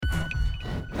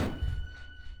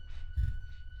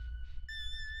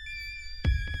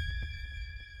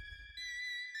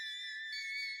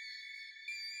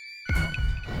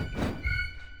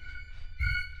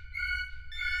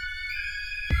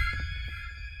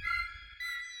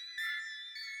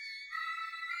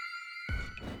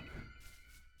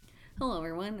Hello,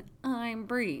 everyone. I'm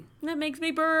Bri. That makes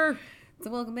me burr. So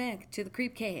welcome back to the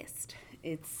Creepcast.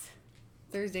 It's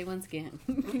Thursday once again.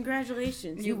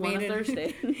 Congratulations, you won a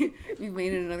Thursday. You've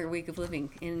made it another week of living.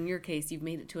 In your case, you've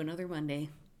made it to another Monday.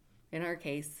 In our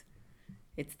case,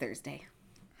 it's Thursday.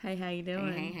 Hey, how you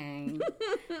doing?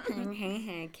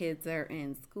 Hey. Kids are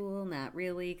in school. Not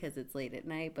really, because it's late at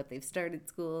night, but they've started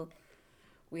school.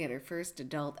 We had our first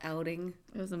adult outing.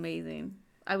 It was amazing.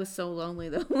 I was so lonely,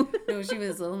 though. No, she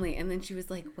was lonely. And then she was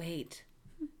like, wait,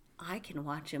 I can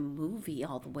watch a movie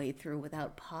all the way through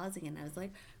without pausing. And I was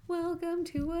like, welcome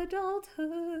to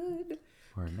adulthood.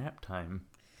 Or nap time.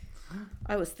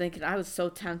 I was so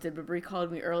tempted, but Bri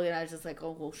called me early, and I was just like,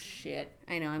 oh, well, shit.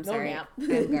 I know, I'm No sorry. nap.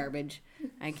 I'm garbage.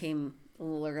 I came a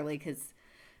little early because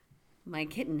my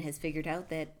kitten has figured out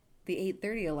that the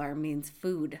 8:30 alarm means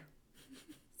food.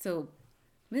 So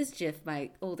Mischief, my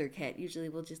older cat, usually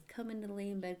will just come in to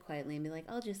lay in bed quietly and be like,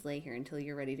 I'll just lay here until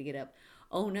you're ready to get up.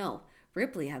 Oh, no.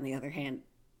 Ripley, on the other hand,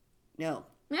 no.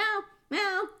 Meow,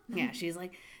 meow. Yeah, she's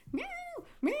like, meow,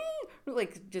 meow.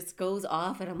 Like, just goes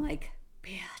off, and I'm like,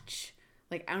 bitch.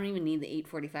 Like, I don't even need the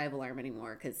 8:45 alarm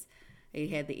anymore because I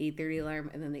had the 8:30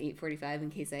 alarm and then the 8:45 in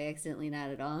case I accidentally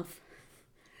nodded off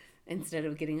instead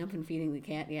of getting up and feeding the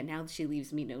cat. Yeah, now she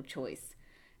leaves me no choice.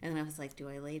 And then I was like, do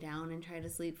I lay down and try to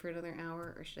sleep for another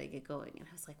hour or should I get going? And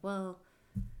I was like, well,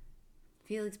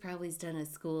 Felix probably is done at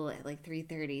school at like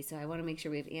 3:30, so I want to make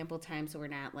sure we have ample time so we're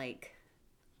not like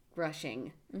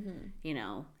rushing, you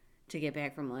know, to get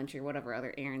back from lunch or whatever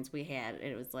other errands we had.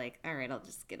 It was like, all right, I'll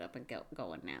just get up and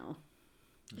going now.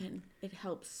 And it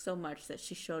helps so much that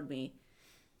she showed me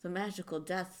the magical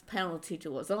death penalty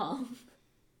to us all.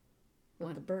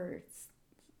 With the birds.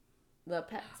 The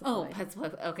pets. Oh, pets.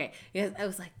 Okay. Yes, I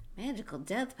was like, magical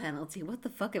death penalty? What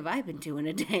the fuck have I been doing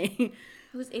a day?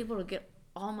 I was able to get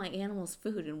all my animals'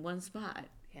 food in one spot.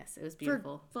 Yes, it was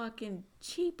beautiful. For fucking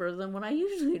cheaper than what I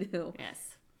usually do.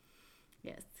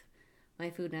 Yes. My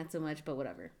food, not so much, but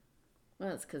whatever.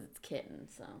 Well, it's because it's kitten,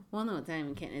 so. Well, no, it's not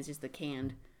even kitten. It's just the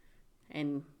canned.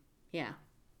 And, yeah.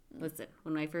 Listen,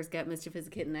 when I first got Mischief as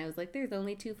a kitten, I was like, there's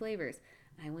only 2 flavors.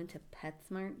 I went to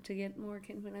PetSmart to get more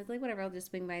kitten food. I was like, whatever, I'll just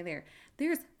swing by there.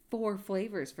 There's 4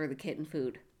 flavors for the kitten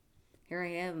food. Here I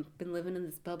am, been living in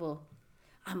this bubble.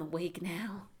 I'm awake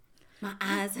now. My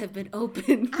eyes have been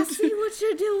opened. I see what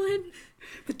you're doing.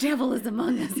 The devil is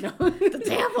among us. No. The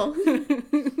devil.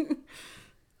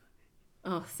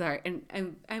 Oh, sorry.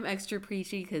 And I'm extra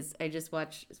preachy because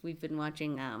we've been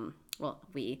watching, I've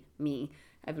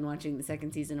been watching the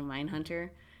 2nd season of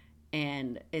Mindhunter.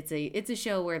 And it's a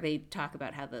show where they talk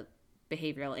about how the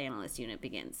behavioral analyst unit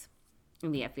begins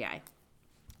in the FBI.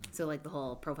 So, like, the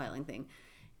whole profiling thing.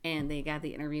 And they got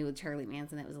the interview with Charlie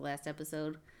Manson. That was the last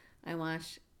episode I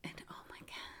watched. And, oh, my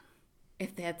God.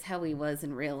 If that's how he was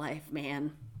in real life,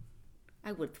 man,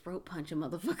 I would throat punch a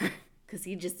motherfucker. Because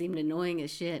he just seemed annoying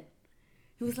as shit.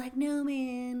 He was like, no,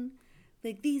 man.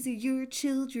 Like, these are your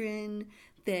children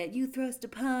that you thrust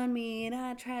upon me, and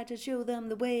I tried to show them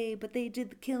the way, but they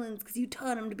did the killings because you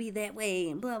taught them to be that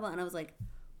way, and blah, blah. And I was like,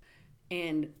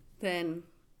 and then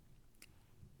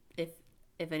if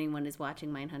anyone is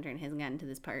watching Mindhunter and hasn't gotten to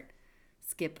this part,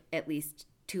 skip at least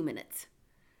 2 minutes.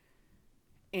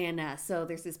 And so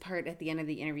there's this part at the end of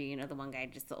the interview, you know, the one guy,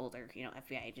 just the older, you know,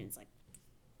 FBI agent's like,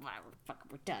 wow,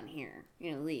 we're done here,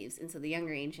 you know, leaves. And so the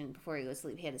younger agent, before he goes to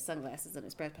sleep, he had his sunglasses in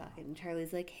his breast pocket, and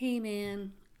Charlie's like, hey,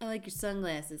 man, I like your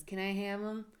sunglasses. Can I have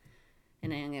them?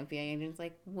 And the young FBI agent's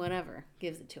like, whatever.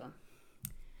 Gives it to him.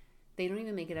 They don't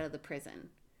even make it out of the prison.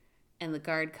 And the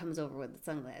guard comes over with the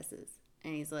sunglasses.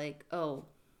 And he's like, oh,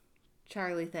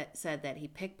 Charlie said that he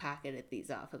pickpocketed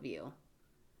these off of you.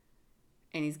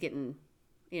 And he's getting,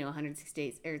 106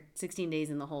 days, or 16 days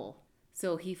in the hole.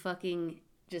 So he fucking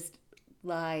just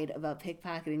lied about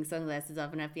pickpocketing sunglasses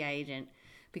off an FBI agent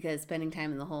because spending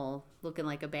time in the hole looking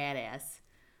like a badass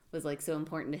was, like, so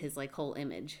important to his, like, whole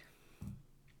image.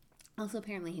 Also,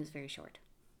 apparently, he was very short.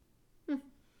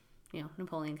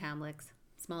 Napoleon complex.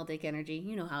 Small dick energy.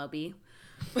 You know how it be.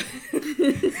 But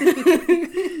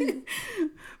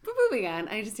moving on.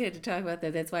 I just had to talk about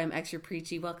that. That's why I'm extra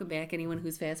preachy. Welcome back, anyone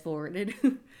who's fast-forwarded.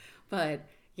 But,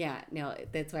 yeah, no,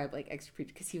 that's why I'm, like, extra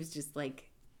preachy. Because he was just, like,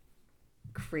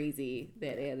 crazy,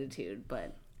 that attitude.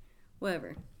 But,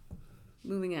 whatever.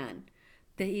 Moving on.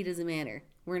 The he doesn't matter.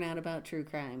 We're not about true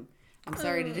crime. I'm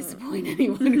sorry to disappoint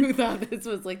anyone who thought this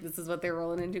was like, this is what they're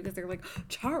rolling into, because they're like,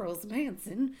 Charles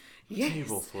Manson, yes,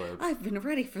 Table flip. I've been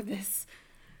ready for this.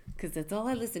 Because that's all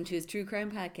I listen to is true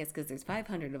crime podcasts, because there's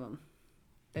 500 of them.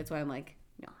 That's why I'm like,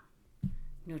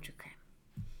 no true crime.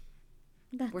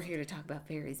 We're here to talk about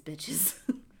fairies, bitches.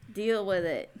 Deal with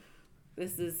it.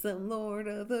 This is some Lord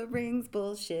of the Rings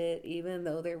bullshit, even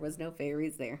though there was no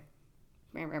fairies there.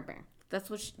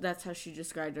 That's how she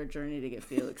described our journey to get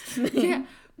Felix. Yeah,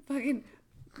 fucking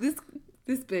this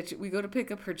bitch. We go to pick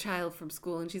up her child from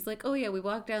school, and she's like, "Oh yeah, we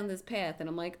walked down this path," and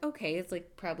I'm like, "Okay, it's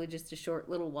like probably just a short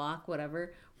little walk,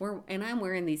 whatever." And I'm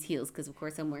wearing these heels because, of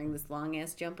course, I'm wearing this long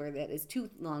ass jumper that is too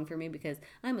long for me because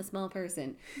I'm a small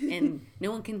person, and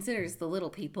no one considers the little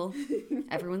people.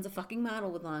 Everyone's a fucking model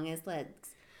with long ass legs.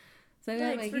 So I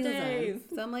got my heels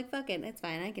on. So I'm like, fuck it, it's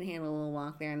fine. I can handle a little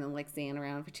walk there and then like stand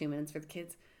around for 2 minutes for the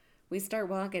kids. We start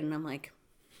walking and I'm like,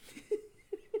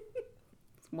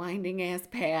 it's winding ass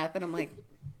path, and I'm like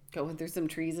going through some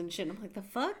trees and shit. And I'm like, the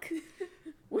fuck?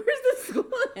 Where's the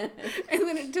school at? And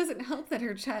then it doesn't help that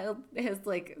her child has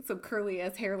like some curly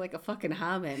ass hair like a fucking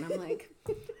hobbit. I'm like,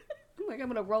 I'm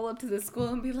gonna roll up to the school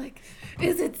and be like,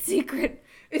 is it secret?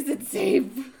 Is it safe?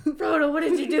 Frodo, what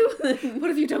did you do? What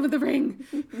have you done with the ring?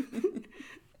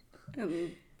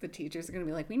 And the teachers are gonna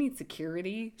be like, we need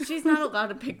security. She's not allowed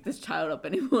to pick this child up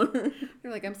anymore.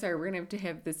 They're like, I'm sorry, we're gonna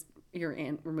have this your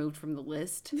aunt removed from the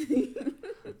list.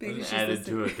 Added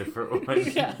to a different one.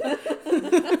 Yeah.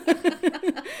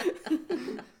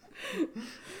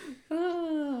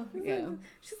 Oh, yeah.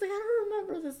 She's like, I don't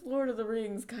remember this Lord of the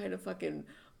Rings kind of fucking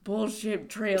bullshit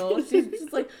trail. She's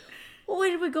just like, well, where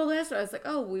did we go last time? I was like,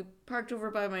 oh, we parked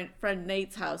over by my friend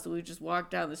Nate's house and we just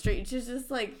walked down the street. And she's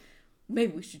just like,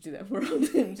 maybe we should do that more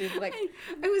often. She's like,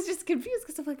 I was just confused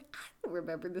because I'm like, I don't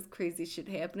remember this crazy shit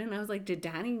happening. I was like, did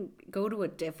Donnie go to a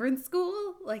different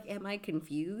school? Like, am I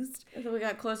confused? and then we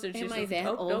got closer and Am I that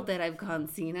old that I've gone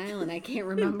senile and I can't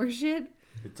remember shit?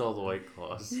 It's all the White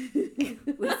Claws.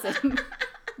 Listen,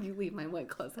 you leave my White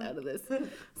Claws out of this.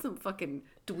 Some fucking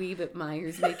dweeb at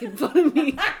Myers making fun of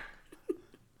me.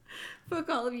 Fuck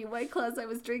all of you White Claws I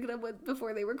was drinking them with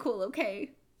before they were cool, okay?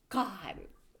 God.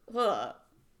 Ugh.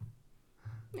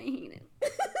 I hate it.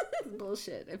 It's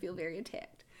bullshit. I feel very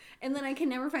attacked. And then I can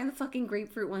never find the fucking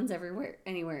grapefruit ones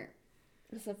anywhere.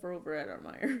 Except for over at our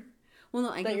Meyer. Well, no,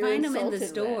 I can find them in the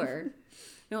store.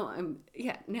 No,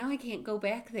 now I can't go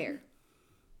back there.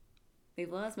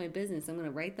 They've lost my business. I'm going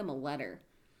to write them a letter.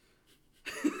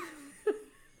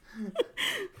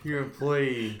 Your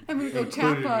employee. I'm going to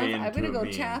go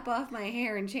chop off my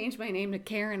hair and change my name to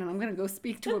Karen, and I'm going to go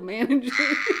speak to a manager.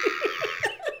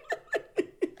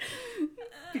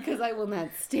 Because I will not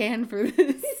stand for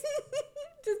this.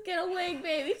 Just get away,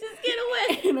 baby. Just get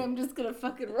away. And I'm just going to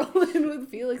fucking roll in with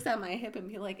Felix on my hip and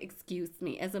be like, excuse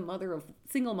me, as a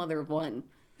single mother of one,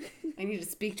 I need to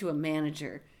speak to a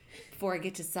manager before I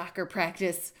get to soccer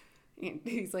practice. And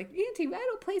he's like, Auntie, I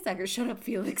don't play soccer. Shut up,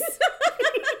 Felix.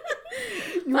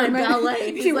 My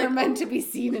ballet. You were meant to be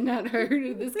seen and not heard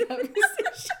in this conversation.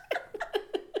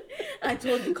 I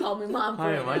told you, call me mom.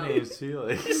 Hi, my name's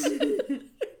Felix.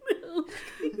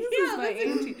 This is my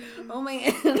auntie. Oh my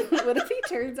God. What if he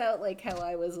turns out like how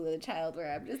I was with a child,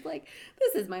 where I'm just like,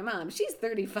 this is my mom. She's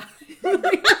 35.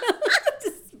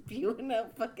 Just spewing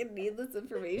out fucking needless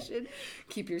information.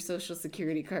 Keep your social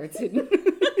security cards hidden.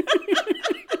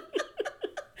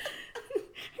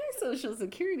 Her social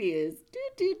security is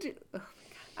Oh my God,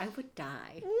 I would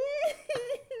die.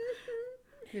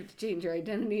 You have to change your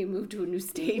identity and move to a new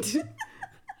state.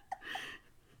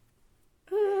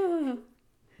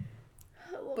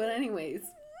 But anyways,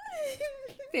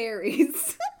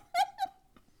 fairies.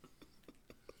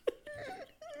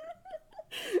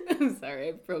 I'm sorry,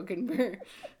 I've broken Ber.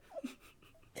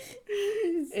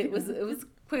 It was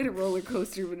quite a roller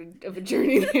coaster of a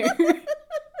journey there.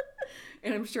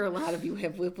 And I'm sure a lot of you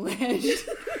have whiplash.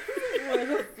 Where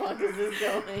the fuck is this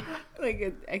going?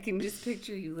 Like, I can just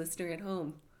picture you, listener at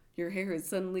home. Your hair is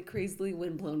suddenly crazily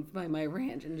windblown by my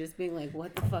rant, and just being like,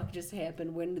 "What the fuck just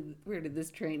happened? Where did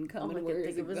this train come? Oh, and where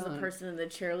is it was gone?" the person in the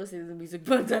chair listening to the music.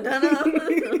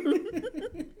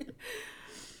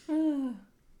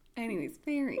 Anyways,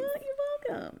 fairies. Well, you're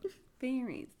welcome.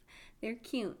 Fairies. They're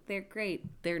cute. They're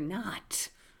great. They're not.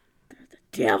 They're the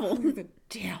devil. They're the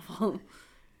devil.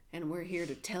 And we're here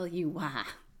to tell you why.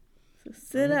 So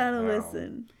sit down and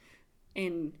listen.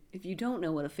 And if you don't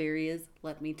know what a fairy is,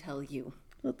 let me tell you.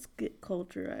 Let's get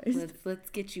culturized.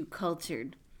 Let's get you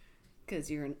cultured.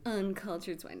 Because you're an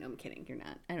uncultured swine. No, I'm kidding. You're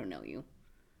not. I don't know you.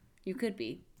 You could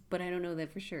be, but I don't know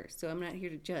that for sure. So I'm not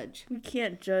here to judge. We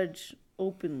can't judge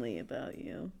openly about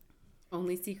you.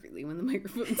 Only secretly when the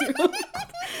microphones are on.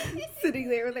 Sitting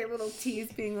there with their little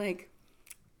teeth being like,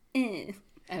 I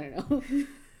don't know.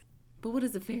 But what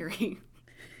is a fairy?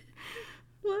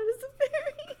 What is a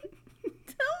fairy?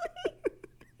 Tell me.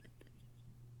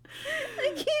 I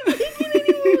can't make it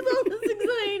anymore with all this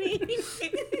anxiety.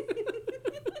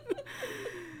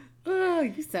 Oh,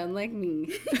 you sound like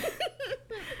me.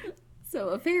 So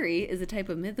a fairy is a type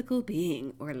of mythical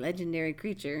being or legendary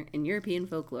creature in European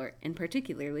folklore, and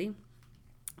particularly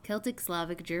Celtic,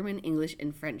 Slavic, German, English,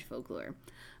 and French folklore.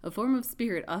 A form of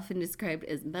spirit often described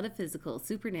as metaphysical,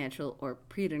 supernatural, or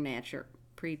preternatural.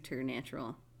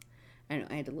 I don't know,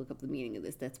 I had to look up the meaning of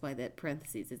this. That's why that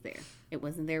parentheses is there. It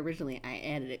wasn't there originally. I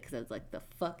added it because I was like, the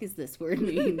fuck is this word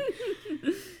mean?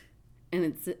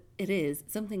 And it is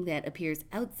something that appears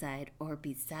outside or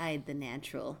beside the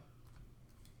natural.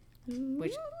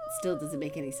 Which still doesn't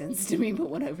make any sense to me, but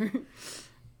whatever.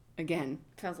 Again.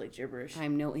 Sounds like gibberish.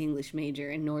 I'm no English major,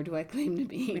 and nor do I claim to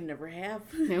be. We never have.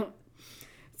 No.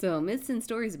 So, myths and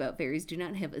stories about fairies do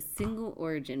not have a single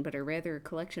origin, but are rather a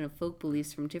collection of folk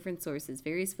beliefs from different sources.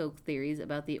 Various folk theories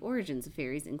about the origins of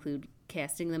fairies include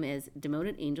casting them as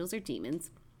demoted angels or demons,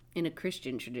 in a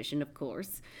Christian tradition, of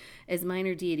course, as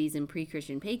minor deities in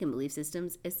pre-Christian pagan belief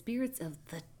systems, as spirits of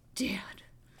the dead.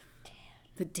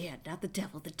 The dead, not the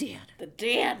devil, the dead. The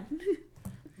dead.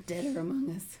 The dead are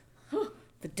among us.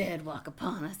 The dead walk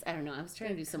upon us. I don't know. I was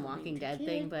trying to do some Walking Dead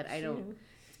thing, but I don't.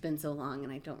 It's been so long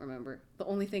and I don't remember. The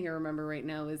only thing I remember right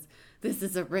now is this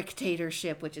is a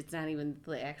dictatorship, which it's not even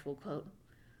the actual quote.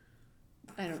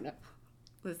 I don't know.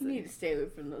 Listen. You need to stay away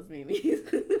from those memes.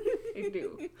 I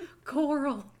do.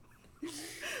 Coral.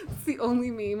 It's the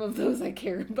only meme of those I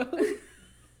care about.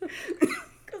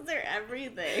 Because they're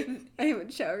everything. I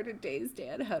haven't showered in days,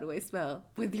 Dad. How do I smell?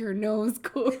 With your nose,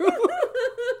 Coral.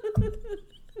 That's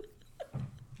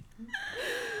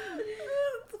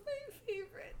my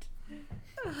favorite.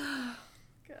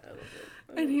 God,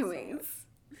 Anyways.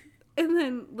 And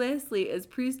then lastly, as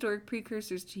prehistoric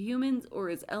precursors to humans or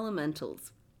as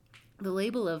elementals, the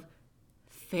label of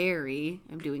fairy,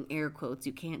 I'm doing air quotes,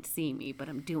 you can't see me, but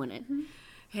I'm doing it,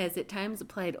 has at times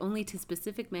applied only to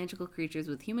specific magical creatures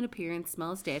with human appearance,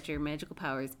 small stature, magical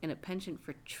powers, and a penchant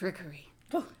for trickery,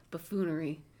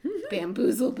 buffoonery,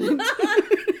 bamboozlement.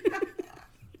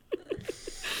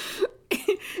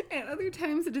 At other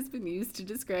times, it has been used to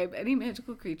describe any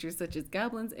magical creatures such as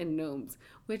goblins and gnomes,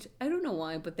 which I don't know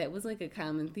why, but that was like a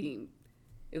common theme.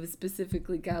 It was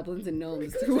specifically goblins and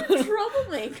gnomes throughout.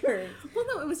 Troublemakers. Well,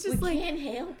 no, it was just We can't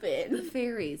help it. the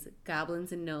fairies,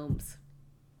 goblins, and gnomes.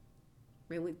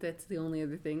 Really, that's the only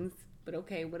other things. But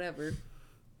okay, whatever.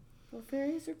 Well,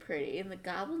 fairies are pretty, and the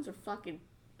goblins are fucking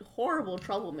horrible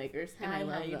troublemakers. And I Hi,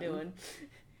 love how you them. doing?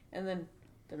 And then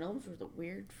the gnomes were the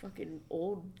weird fucking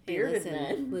old Hey, bearded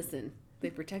men. listen, they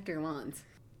protect our lawns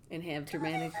and have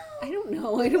dramatic. I don't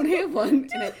know. I don't have one.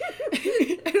 And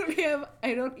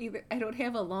I don't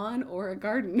have a lawn or a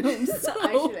garden gnome. So.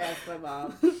 I should ask my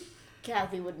mom.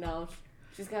 Kathy would know.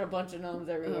 She's got a bunch of gnomes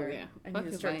everywhere. Oh, yeah. I Fuck need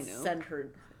to if start I know.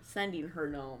 sending her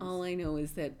gnomes. All I know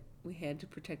is that we had to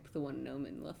protect the one gnome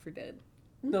in Left 4 Dead.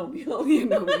 Gnome. You know, he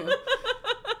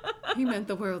meant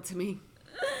the world to me.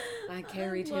 I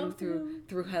carried him love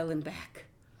through hell and back.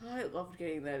 I loved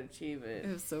getting that achievement.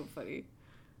 It was so funny.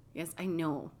 Yes, I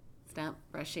know. Stop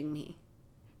rushing me.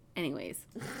 Anyways.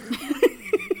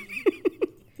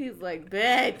 He's like,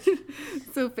 bitch.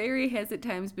 So fairy has at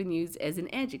times been used as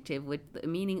an adjective with a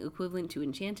meaning equivalent to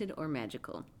enchanted or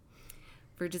magical.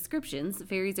 For descriptions,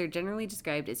 fairies are generally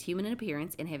described as human in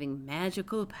appearance and having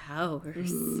magical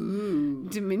powers.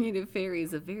 Diminutive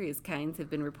fairies of various kinds have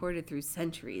been reported through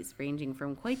centuries, ranging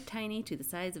from quite tiny to the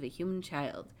size of a human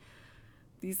child.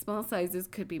 These small sizes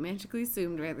could be magically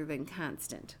assumed rather than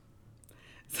constant.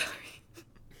 Sorry.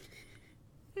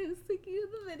 I was thinking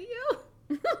of the video.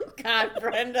 God,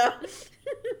 Brenda.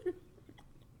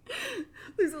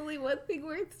 There's only one thing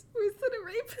worse than a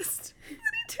rapist. And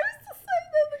he turns the side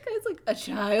and the guy's like, a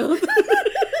child.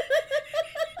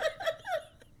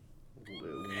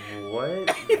 What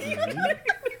the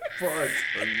fuck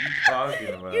are you talking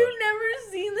about? You've never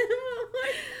seen them.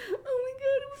 Oh my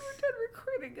god, when we're done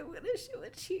recording, I'm going to show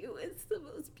it to you. It's the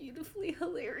most beautifully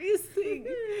hilarious thing.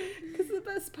 Because the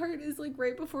best part is, like,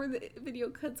 right before the video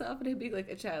cuts off and him being like,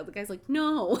 a child, the guy's like,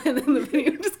 no. And then the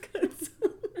video just cuts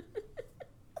off.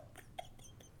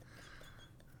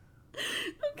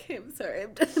 Okay, I'm sorry,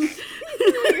 I'm done.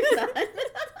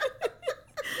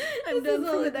 I'm done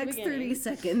for the next 30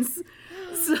 seconds.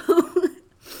 So,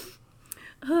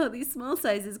 these small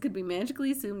sizes could be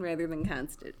magically assumed rather than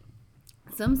constant.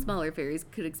 Some smaller fairies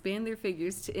could expand their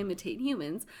figures to imitate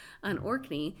humans. On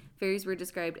Orkney, fairies were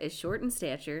described as short in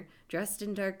stature, dressed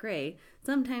in dark gray,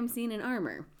 sometimes seen in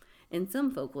armor. In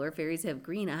some folklore, fairies have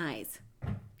green eyes.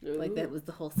 Ooh. Like that was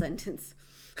the whole sentence.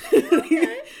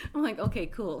 I'm like, okay,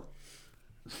 cool.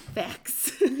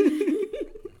 Facts.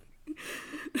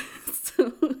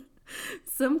 So,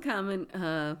 some common,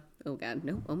 oh god,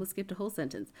 no, almost skipped a whole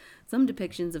sentence. Some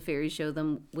depictions of fairies show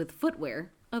them with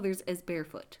footwear, others as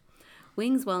barefoot.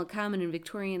 Wings, while common in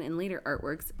Victorian and later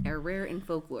artworks, are rare in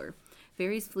folklore.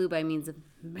 Fairies flew by means of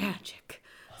magic,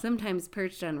 sometimes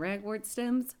perched on ragwort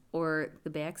stems or the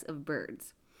backs of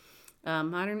birds.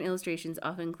 Modern illustrations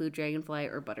often include dragonfly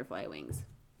or butterfly wings,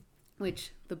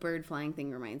 which the bird flying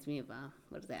thing reminds me of,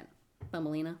 what is that?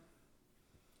 Thumbelina?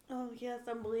 Oh, yeah,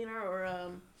 Thumbelina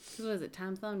or, Who was it?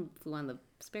 Tom Thumb flew on the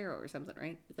sparrow or something,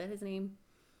 right? Is that his name?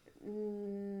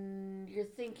 You're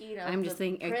thinking of I'm just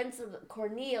thinking, Prince of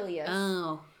Cornelius.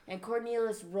 Oh. And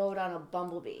Cornelius rode on a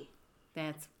bumblebee.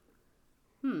 That's,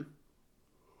 I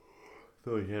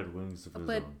thought he had wings of his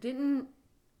But own. didn't,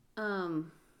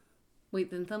 wait,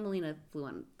 then Thumbelina flew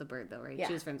on the bird though, right? Yeah.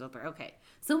 She was friends with the bird. Okay.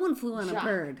 Someone flew on a Jacques.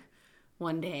 bird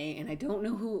one day, and I don't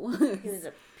know who it He was. was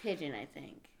a pigeon, I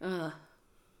think.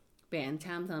 Man,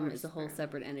 Tom Thumb Or is a whole sparrow.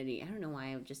 separate entity. I don't know why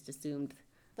I just assumed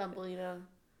Thumbelina.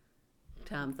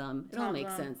 Tom Thumb. It all Tom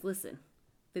makes Thumb. sense. Listen,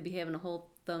 they'd be having a whole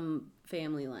thumb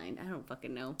family line. I don't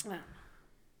fucking know.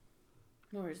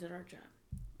 Nor is it our job.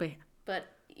 But yeah. But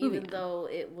Moving even on. though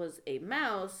it was a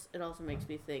mouse, it also makes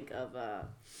me think of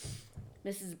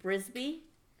Mrs. Brisby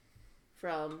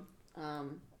from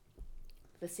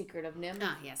The Secret of Nim.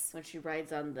 Ah, yes. When she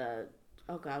rides on the...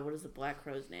 Oh, God, what is the Black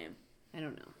Crow's name? I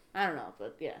don't know. I don't know,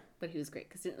 but yeah. But he was great,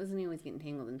 because wasn't he always getting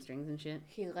tangled in strings and shit?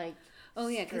 He, like... Oh,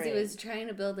 yeah, because he was trying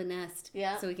to build a nest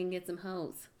Yeah. so he can get some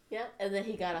hoes. Yep, and then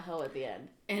he got a hoe at the end.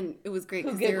 And it was great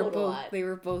Who because giggled a lot. they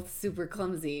were both super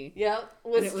clumsy. Yep,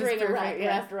 And with it was string perfect, yeah.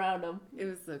 wrapped around him. It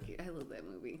was so cute. I love that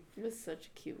movie. It was such a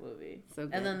cute movie. So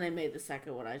good. And then they made the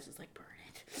second one. I was just like, burn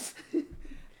it.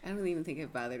 I don't even think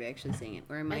I've bothered actually seeing it.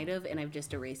 Or I might have, and I've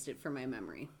just erased it from my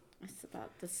memory. It's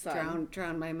about the sun.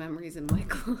 Drown my memories in White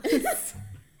Claws.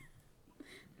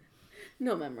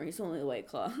 No memories, only the White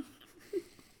Claw.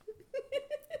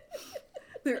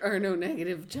 There are no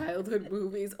negative childhood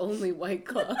movies, only White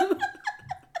Claw.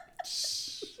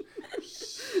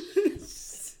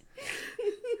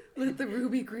 Let the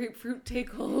ruby grapefruit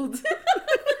take hold. Just let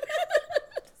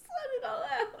it all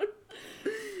out.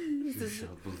 You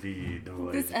shall bleed the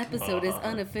White This episode is Claw.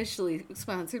 unofficially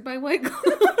sponsored by White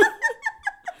Claw.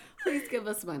 Please give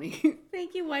us money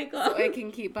Thank you, White Claw. so I can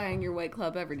keep buying your White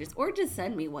Claw beverages. Or just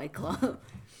send me White Claw.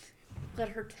 Let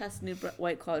her test new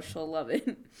White Claw. She'll love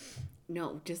it.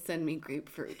 No, just send me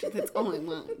grapefruit. That's all I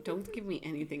want. Don't give me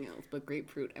anything else but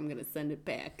grapefruit. I'm going to send it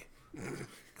back.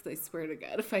 Because I swear to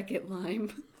God, if I get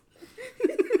lime...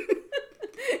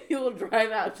 You will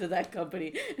drive out to that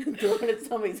company and throw it at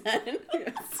somebody's head.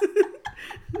 Yes.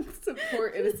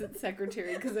 Support innocent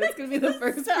secretary, because that's going to be the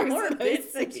first Sour person I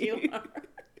bitch that see. you are.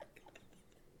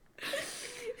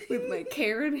 With my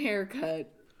Karen haircut.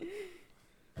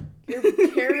 You're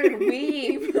Karen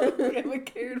Weave. I'm a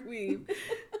Karen weave.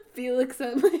 Felix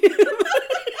on my...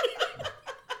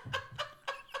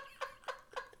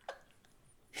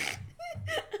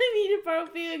 I need to borrow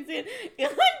Felix in.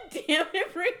 God damn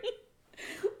it, Bri.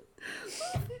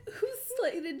 Who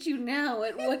slated you now?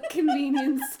 At what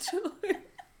convenience store?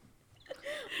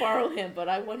 Borrow him, but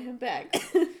I want him back.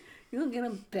 You'll get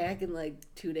him back in like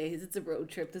 2 days. It's a road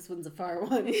trip. This one's a far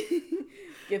one.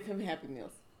 Give him Happy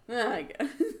Meals. I guess.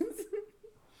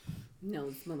 No,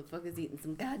 this motherfucker's eating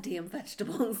some goddamn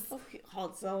vegetables. Oh,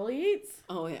 that's all he eats.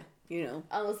 Oh, yeah. You know.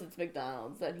 Unless it's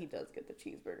McDonald's, then he does get the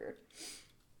cheeseburger.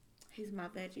 He's my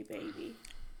veggie baby.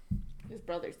 His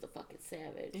brother's the fucking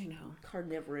savage. I know.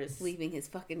 Carnivorous. Leaving his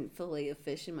fucking fillet of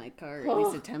fish in my car, at Oh.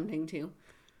 least attempting to.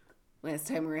 Last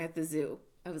time we were at the zoo,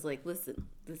 I was like, listen,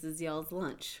 this is y'all's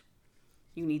lunch.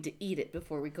 You need to eat it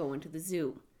before we go into the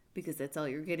zoo, because that's all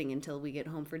you're getting until we get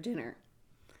home for dinner.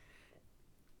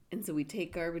 And so we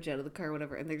take garbage out of the car,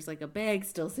 whatever, and there's like a bag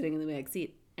still sitting in the back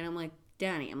seat. And I'm like,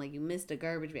 Donnie, you missed a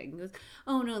garbage bag. And he goes,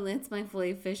 oh no, that's my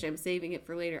fillet of fish. I'm saving it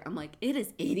for later. I'm like, it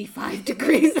is 85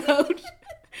 degrees out.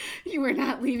 You are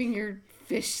not leaving your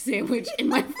fish sandwich in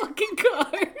my fucking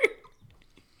car.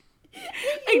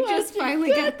 I just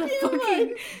finally got the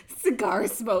fucking cigar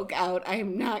smoke out. I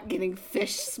am not getting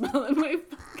fish smell in my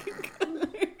fucking car.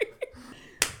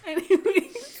 Anyways,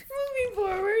 moving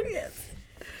forward, yes.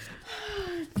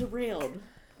 Derailed.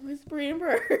 With Bri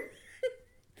Ber.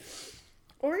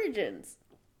 Origins.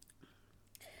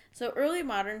 So early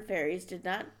modern fairies did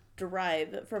not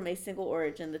derive from a single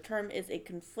origin. The term is a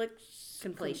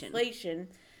conflation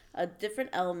of different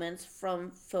elements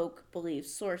from folk belief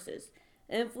sources.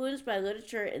 Influenced by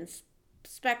literature and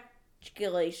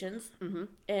speculations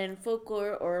in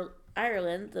folklore or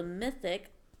Ireland, the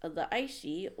mythic of the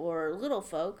Aishi or little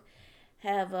folk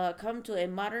have come to a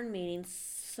modern meaning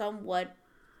somewhat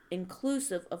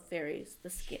inclusive of fairies.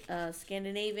 The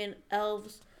Scandinavian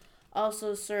elves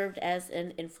also served as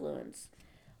an influence.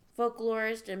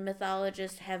 Folklorists and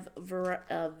mythologists have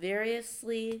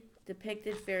variously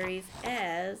depicted fairies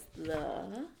as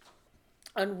the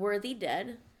unworthy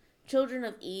dead, children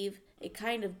of Eve, a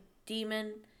kind of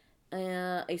demon,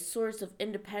 a source of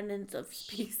independence of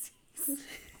species.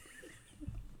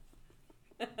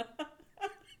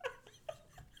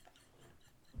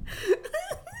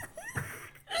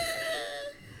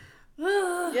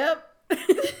 Yep.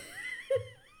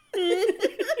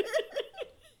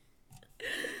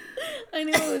 I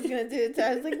knew I was gonna do it. So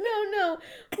I was like, no,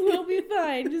 we'll be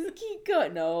fine. Just keep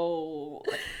going. No.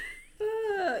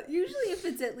 Usually, if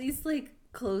it's at least like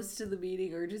close to the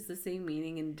meaning or just the same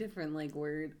meaning in different like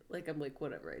word, like I'm like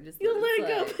whatever. I just You'll let it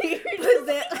go. But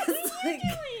that was like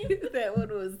that one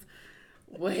was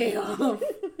way off.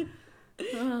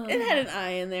 It had an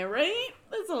eye in there, right?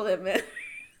 That's all that matters.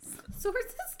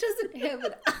 Sources doesn't have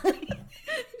an eye.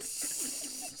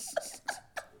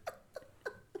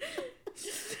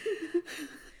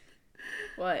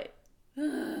 What?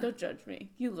 Don't judge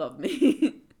me. You love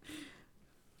me.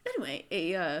 Anyway,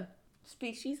 a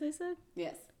species, I said?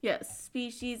 Yes. Yes,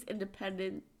 species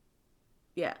independent,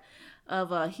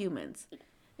 of humans.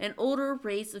 An older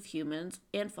race of humans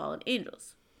and fallen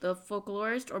angels. The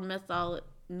folklorist or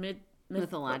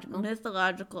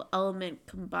mythological element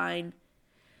combine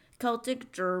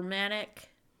Celtic,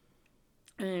 Germanic,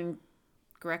 and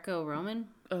Greco-Roman?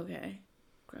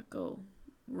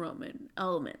 Greco-Roman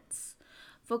elements.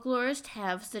 Folklorists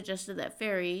have suggested that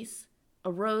fairies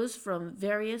arose from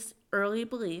various early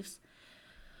beliefs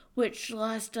which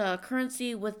lost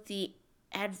currency with the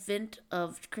advent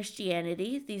of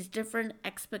Christianity. These different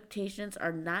expectations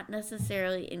are not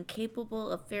necessarily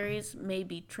incapable of fairies may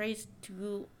be traced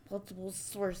to multiple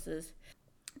sources.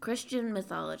 Christian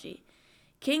mythology.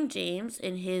 King James,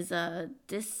 in his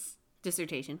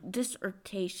dissertation,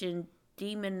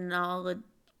 demonology?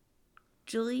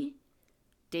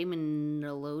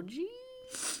 Demonology?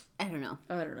 I don't know.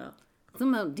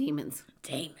 Something about demons.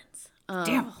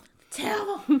 Devil.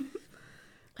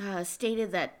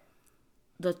 Stated that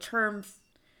the term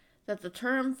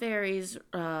fairies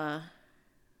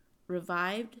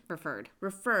referred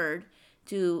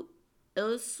to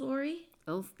illusory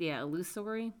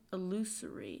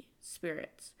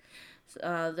spirits,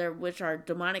 which are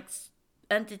demonic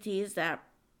entities that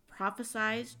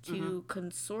prophesied to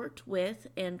consort with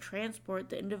and transport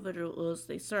the individuals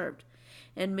they served.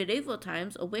 In medieval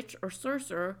times, a witch or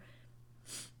sorcerer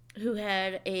who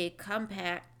had a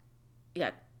compact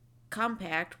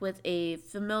with a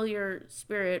familiar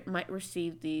spirit might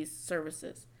receive these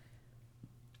services.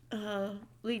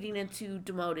 Leading into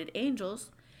demoted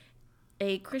angels,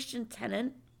 a Christian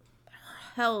tenet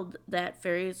held that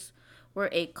fairies were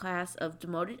a class of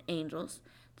demoted angels.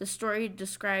 The story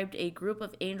described a group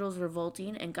of angels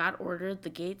revolting, and God ordered the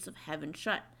gates of heaven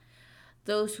shut.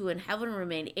 Those who in heaven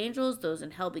remained angels, those in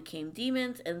hell became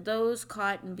demons, and those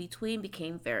caught in between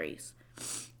became fairies.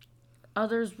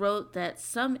 Others wrote that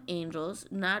some angels,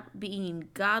 not being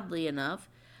godly enough,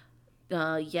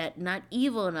 yet not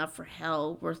evil enough for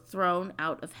hell, were thrown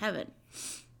out of heaven.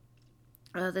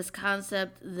 This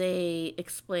concept, they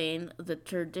explain the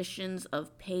traditions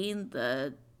of paying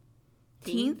the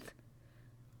tenth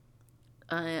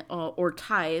or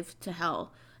tithe to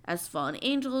hell. As fallen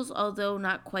angels, although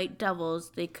not quite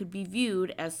devils, they could be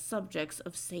viewed as subjects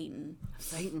of Satan.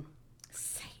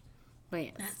 But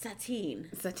yes. Not Satan.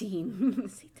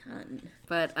 Satan.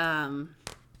 But,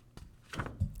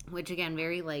 which again,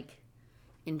 very, like,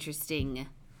 interesting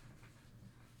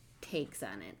takes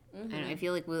on it. And I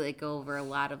feel like we, like, go over a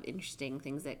lot of interesting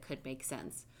things that could make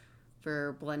sense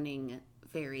for blending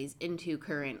fairies into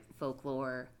current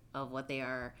folklore of what they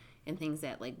are and things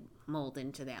that, like, mold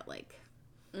into that, like,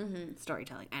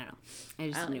 storytelling. I don't know. I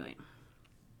just knew it.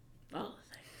 Oh,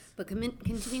 thanks. But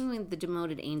continuing with the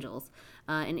demoted angels,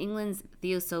 in England's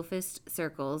theosophist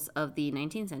circles of the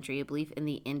 19th century, a belief in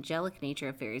the angelic nature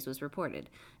of fairies was reported.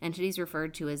 Entities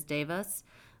referred to as devas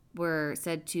were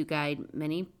said to guide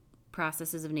many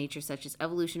processes of nature, such as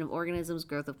evolution of organisms,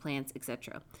 growth of plants,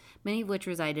 etc., many of which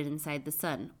resided inside the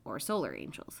sun, or solar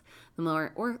angels. The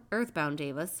more earthbound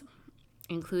devas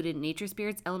included nature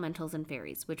spirits, elementals, and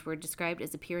fairies, which were described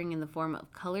as appearing in the form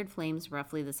of colored flames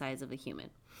roughly the size of a human.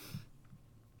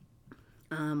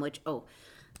 The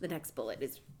next bullet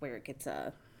is where it gets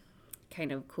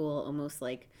kind of cool, almost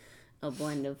like a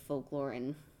blend of folklore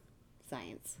and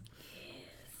science. Yes.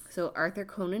 So Arthur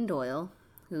Conan Doyle,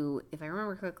 who, if I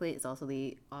remember correctly, is also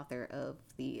the author of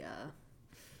the,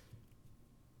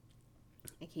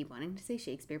 I keep wanting to say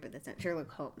Shakespeare, but that's not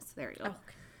Sherlock Holmes. There we go. Oh, okay.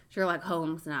 Sherlock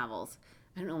Holmes novels.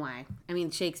 I don't know why. I mean,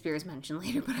 Shakespeare is mentioned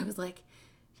later, but I was like,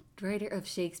 Writer of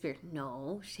Shakespeare.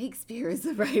 No, Shakespeare is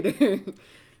the writer.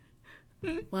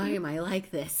 Why am I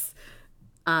like this?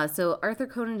 So Arthur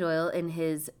Conan Doyle, in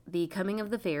his The Coming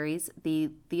of the Fairies, the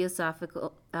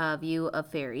Theosophical View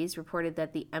of Fairies, reported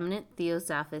that the eminent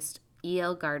theosophist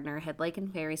E.L. Gardner had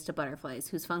likened fairies to butterflies,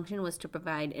 whose function was to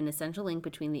provide an essential link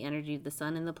between the energy of the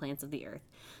sun and the plants of the earth,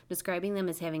 describing them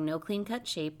as having no clean-cut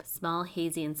shape, small,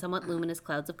 hazy, and somewhat luminous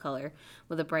clouds of color,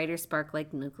 with a brighter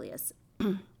spark-like nucleus.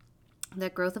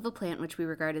 That growth of a plant, which we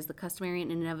regard as the customary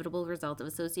and inevitable result of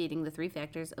associating the three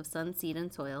factors of sun, seed,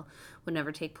 and soil, would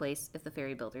never take place if the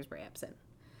fairy builders were absent.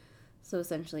 So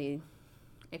essentially,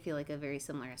 I feel like a very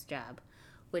similar job,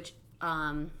 which,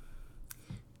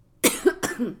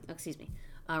 excuse me,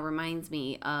 reminds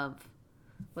me of,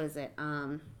 what is it,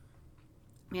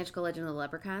 Magical Legend of the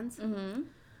Leprechauns,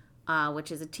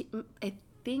 which is I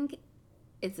think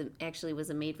actually was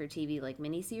a made-for-TV like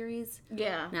miniseries.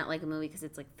 Yeah. Not like a movie because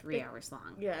it's like 3 hours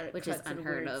long. Yeah, which is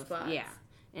unheard of. Spots. Yeah,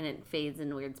 and it fades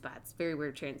in weird spots, very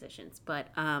weird transitions. But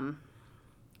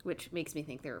which makes me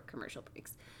think there were commercial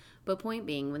breaks. But point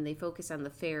being, when they focus on the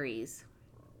fairies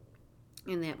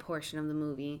in that portion of the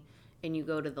movie, and you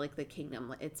go to like the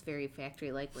kingdom, it's very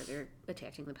factory-like, where they're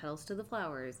attaching the petals to the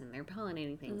flowers and they're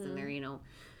pollinating things and they're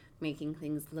making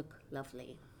things look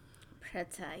lovely.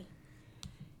 Pretty.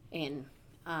 And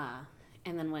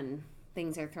then when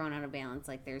things are thrown out of balance,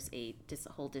 like there's a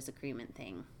whole disagreement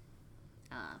thing,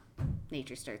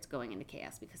 nature starts going into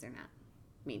chaos because they're not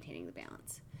maintaining the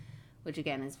balance. Which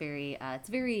again is very, it's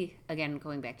very, again,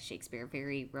 going back to Shakespeare,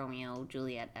 very Romeo,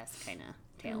 Juliet-esque kind of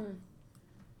tale.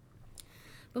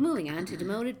 But moving on to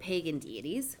demoted pagan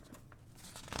deities.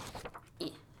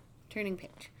 Turning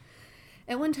page.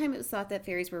 At one time it was thought that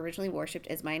fairies were originally worshipped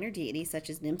as minor deities such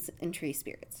as nymphs and tree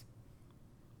spirits.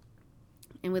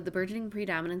 And with the burgeoning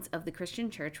predominance of the Christian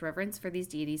church, reverence for these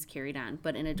deities carried on,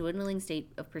 but in a dwindling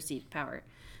state of perceived power.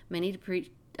 Many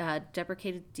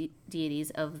deprecated deities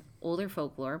of older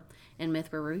folklore and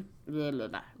myth were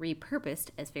repurposed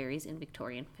as fairies in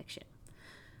Victorian fiction.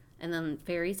 And then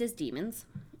fairies as demons.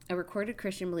 A recorded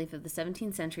Christian belief of the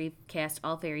 17th century cast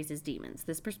all fairies as demons.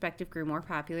 This perspective grew more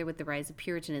popular with the rise of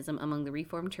Puritanism among the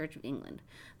Reformed Church of England.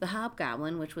 The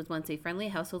hobgoblin, which was once a friendly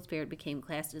household spirit, became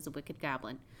classed as a wicked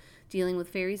goblin. Dealing with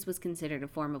fairies was considered a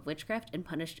form of witchcraft and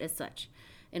punished as such.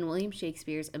 In William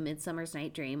Shakespeare's A Midsummer's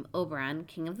Night Dream, Oberon,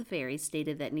 king of the fairies,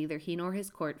 stated that neither he nor his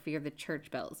court fear the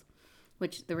church bells,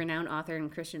 which the renowned author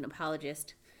and Christian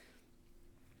apologist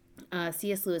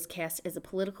C.S. Lewis cast as a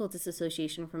political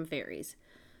disassociation from fairies,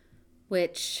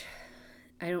 which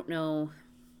I don't know.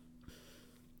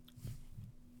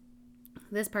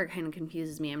 This part kind of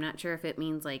confuses me. I'm not sure if it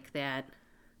means like that.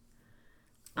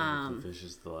 The fish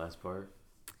is the last part.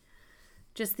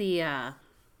 Just the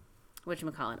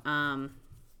whatchamacallit,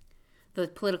 the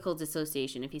political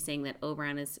dissociation, if he's saying that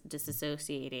Oberon is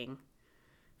disassociating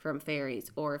from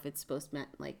fairies, or if it's supposed to mean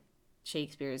like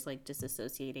Shakespeare is like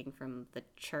disassociating from the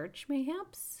church,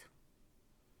 mayhaps.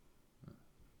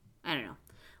 I don't know.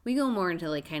 We go more into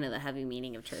like kind of the heavy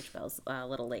meaning of church bells a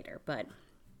little later, but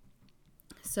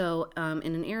so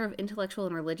in an era of intellectual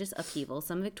and religious upheaval,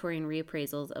 some Victorian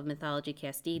reappraisals of mythology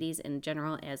cast deities in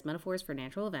general as metaphors for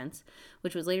natural events,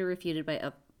 which was later refuted by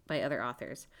other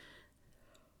authors.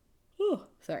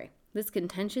 Sorry. This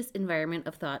contentious environment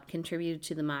of thought contributed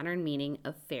to the modern meaning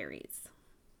of fairies.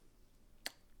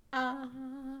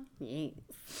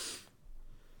 Yes.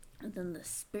 And then the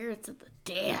spirits of the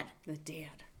dead. The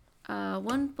dead.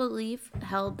 One belief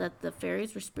held that the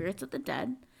fairies were spirits of the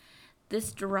dead.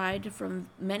 This derived from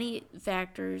many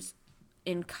factors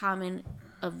in common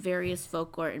of various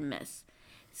folklore and myths.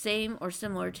 Same or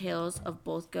similar tales of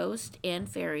both ghosts and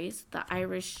fairies. The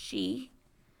Irish Sidhe,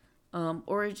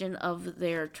 origin of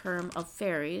their term of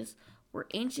fairies, were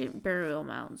ancient burial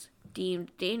mounds,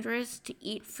 deemed dangerous to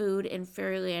eat food in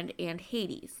fairyland and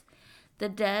Hades. The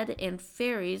dead and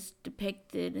fairies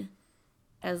depicted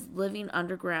as living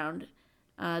underground.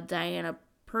 Diana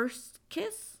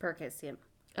Perkis, yep.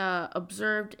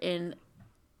 Observed in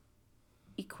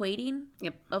equating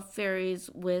of fairies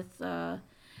with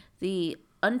the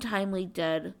untimely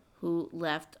dead who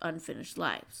left unfinished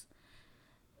lives.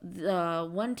 The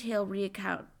one tale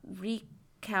recounted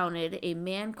a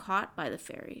man caught by the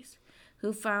fairies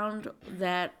who found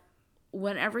that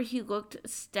whenever he looked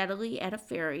steadily at a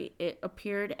fairy, it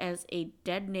appeared as a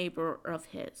dead neighbor of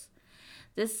his.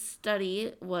 This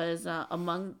study was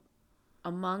among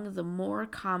the more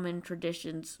common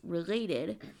traditions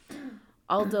related,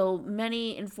 although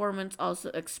many informants also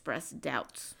expressed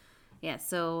doubts. Yeah,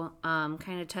 so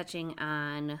kind of touching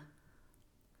on,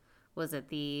 was it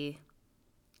the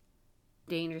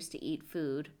dangerous to eat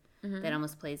food? that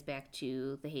almost plays back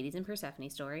to the Hades and Persephone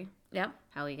story. Yep.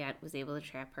 How he was able to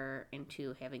trap her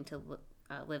into having to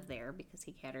live there because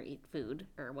he had her eat food,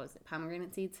 or what was it,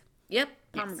 pomegranate seeds? Yep.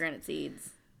 Pomegranate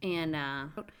seeds. And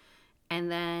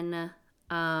then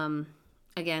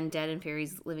again, dead and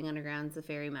fairies living underground, the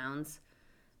fairy mounds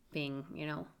being,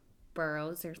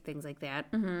 burrows or things like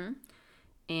that. Mm-hmm.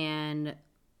 And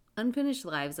unfinished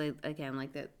lives, again,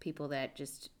 like the people that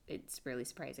just, it's really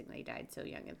surprising they died so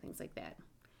young and things like that.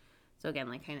 So again,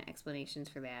 like kind of explanations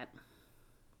for that.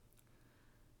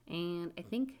 And I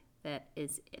think that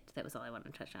is it. That was all I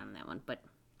wanted to touch on that one. But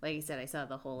like I said, I saw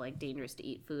the whole like dangerous to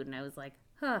eat food, and I was like,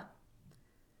 huh.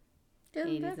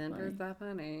 Hades and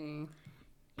Persephone.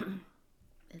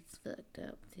 It's fucked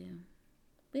up too.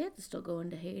 We have to still go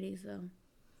into Hades though.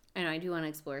 I know, I do want to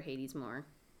explore Hades more.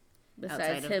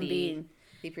 Besides him being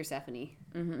the Persephone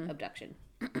abduction.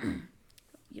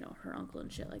 Her uncle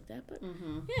and shit like that. But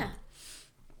yeah.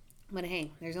 But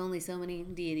hey, there's only so many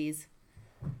deities.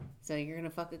 So you're going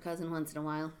to fuck a cousin once in a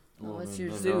while. Unless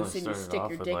you're Zeus and you stick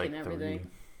your dick in everything. 3.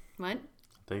 What?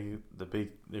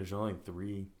 There's only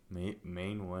 3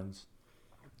 main ones.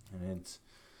 And it's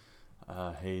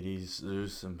Hades,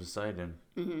 Zeus, and Poseidon.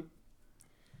 Mm-hmm.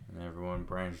 And everyone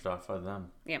branched off of them.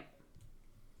 Yep.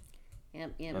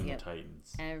 And the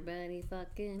Titans. Everybody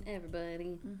fucking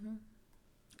everybody.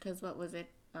 Because what was it?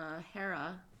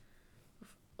 Hera.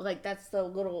 Like, that's the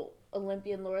little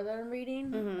Olympian lore that I'm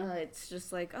reading. It's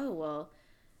just like, oh, well,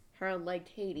 Hera liked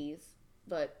Hades.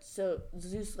 But so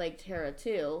Zeus liked Hera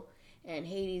too. And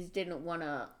Hades didn't want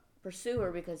to pursue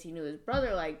her because he knew his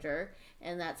brother liked her.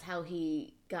 And that's how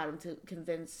he got him to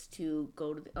convince to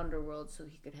go to the underworld so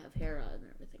he could have Hera and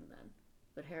everything then.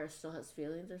 But Hera still has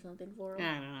feelings or something for him.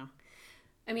 I don't know.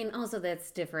 I mean, also that's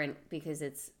different because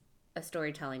it's a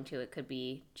storytelling too. It could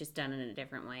be just done in a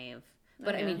different way of...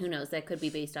 But I mean, who knows? That could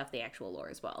be based off the actual lore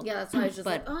as well. Yeah, that's why I was just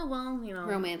like, oh, well,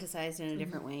 romanticized in a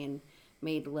different way and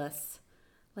made less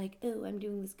like, oh, I'm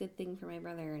doing this good thing for my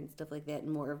brother and stuff like that.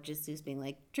 And more of just Zeus being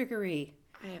like, trickery.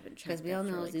 I haven't checked. Because we all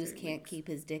know Zeus can't keep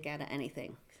his dick out of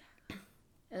anything.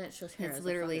 And it shows Hera. It's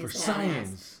literally for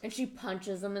science. And she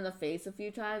punches him in the face a few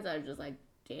times. I was just like,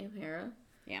 damn, Hera.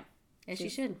 Yeah. As she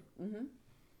should. Mm-hmm.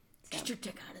 So. Get your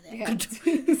dick out of there. Yeah.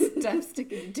 Stop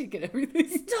sticking your dick in everything.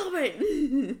 Stop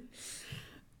it.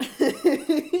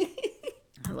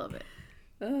 I love it.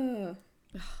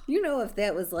 If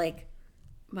that was like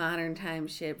modern time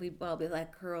shit, we'd all be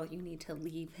like, girl, you need to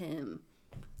leave him.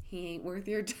 He ain't worth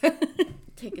your time.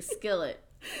 Take a skillet.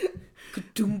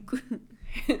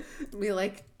 Be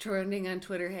like trending on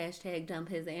Twitter, hashtag dump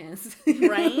his ass.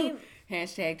 Right?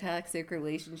 Hashtag toxic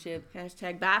relationship.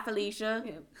 Hashtag bye Felicia.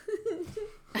 Yep.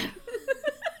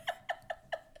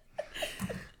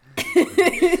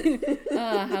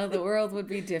 How the world would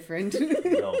be different.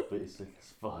 Y'all basic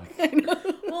as fuck. I know.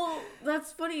 Well,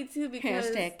 that's funny too because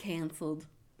hashtag canceled.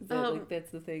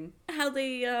 That's the thing. How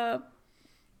they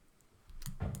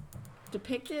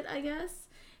depict it, I guess,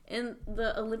 in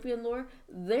the Olympian lore,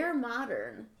 they're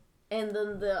modern, and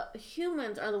then the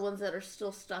humans are the ones that are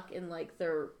still stuck in like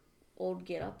their old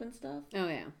get up and stuff. Oh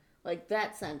yeah. Like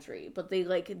that century, but they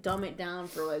like dumb it down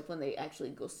for like when they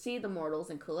actually go see the mortals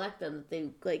and collect them.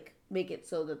 They like make it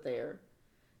so that they're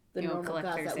the normal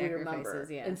gods that we remember,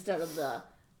 instead of the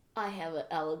I have an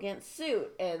elegant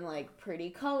suit and like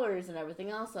pretty colors and everything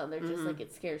else on. They're just like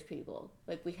it scares people.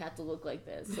 Like we have to look like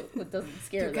this, so it doesn't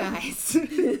scare them. Guys,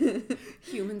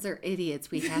 humans are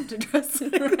idiots. We have to dress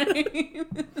like right.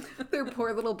 Their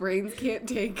poor little brains can't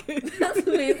take it. That's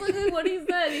basically what he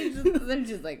said. They're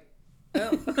just like.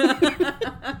 Oh.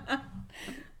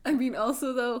 I mean,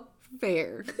 also though,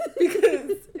 fair,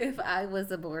 because if I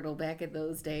was a mortal back in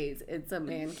those days and some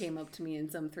man came up to me in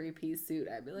some 3-piece suit,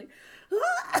 I'd be like,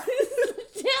 ah, it's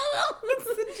the devil! It's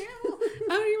the devil!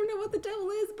 I don't even know what the devil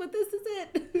is, but this is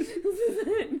it. This is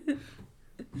it.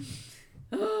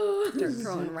 Oh, start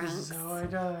throwing rocks. This is how I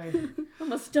died. I'm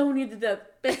gonna stone you to death.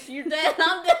 Bitch, you're dead.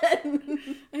 I'm dead.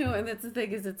 I know, and that's the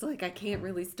thing is, it's like I can't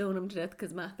really stone him to death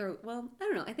because my throat. Well, I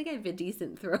don't know. I think I have a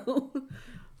decent throat.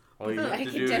 All you have to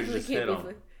do is just hit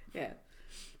him. Yeah,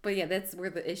 but yeah, that's where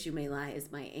the issue may lie. Is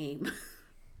my aim.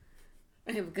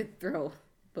 I have a good throw,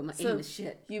 but my aim is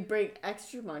shit. You bring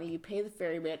extra money, you pay the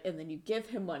ferryman, and then you give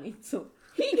him money so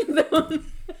he can throw.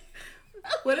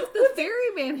 What if the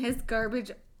ferryman has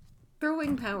garbage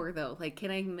throwing power though? Like, can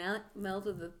I meld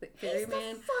with the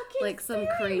ferryman? Like some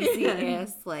crazy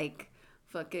ass like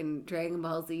fucking Dragon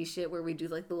Ball Z shit where we do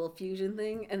like the little fusion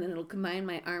thing, and then it'll combine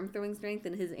my arm throwing strength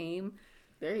and his aim.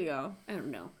 There you go. I don't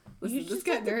know. Listen, this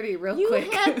got dirty real quick.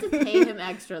 You have to pay him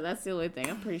extra. That's the only thing.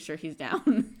 I'm pretty sure he's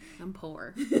down. I'm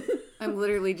poor. I'm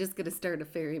literally just gonna start a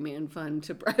ferryman fund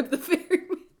to bribe the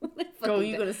ferryman. Go,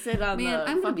 you gonna sit on the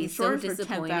I'm gonna be so shores for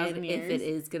disappointed 10,000 if years. it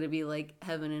is gonna be like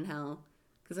heaven and hell,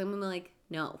 because I'm gonna be like,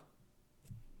 no,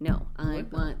 I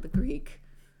want the Greek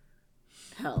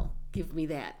hell. Give me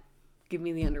that. Give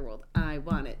me the underworld. I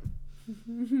want it.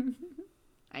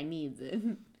 I needs it.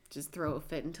 Just throw a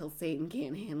fit until Satan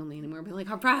can't handle me anymore. Be like,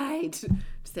 all right.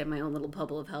 Just have my own little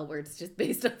bubble of hell where it's just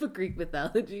based off of Greek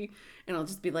mythology, and I'll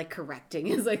just be like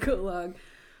correcting as I go along.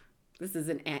 This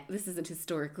isn't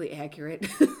historically accurate.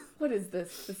 What is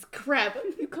this? This crap.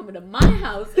 You come into my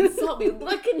house, insult me.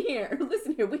 Look in here.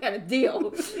 Listen here. We got a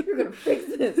deal. You're gonna fix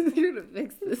this. You're gonna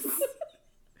fix this.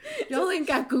 Y'all ain't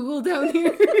got Google down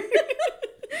here.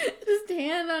 Just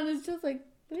hand on his just like,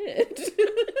 bitch.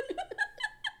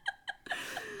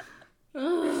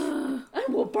 I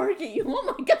will bark at you.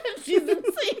 Oh my god, she's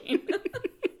insane.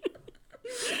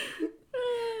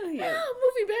 Yeah.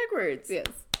 Moving backwards. Yes.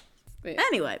 Yeah.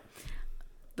 Anyway,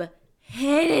 the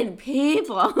hidden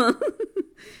people.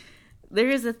 There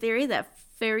is a theory that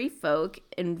fairy folk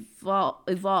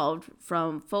evolved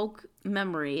from folk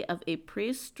memory of a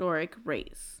prehistoric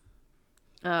race.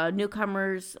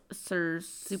 Newcomers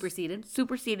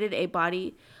superseded a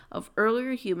body of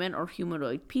earlier human or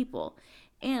humanoid people,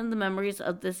 and the memories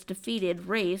of this defeated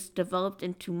race developed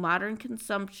into modern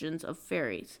conceptions of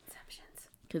fairies.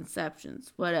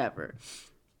 Conceptions, whatever.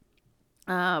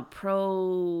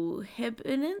 Proponents.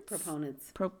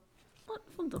 What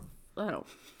the? I don't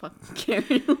fucking care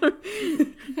anymore.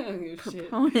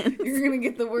 Proponents. You're gonna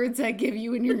get the words I give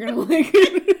you, and you're gonna like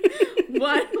it.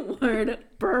 One word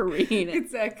per reading.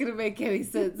 It's not gonna make any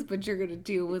sense, but you're gonna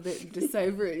deal with it and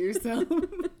decipher it yourself.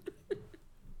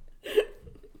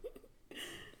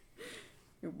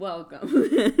 You're welcome.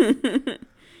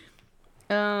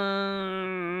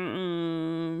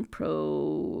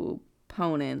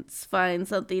 Proponents find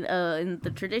something in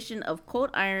the tradition of cold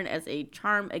iron as a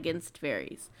charm against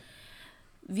fairies.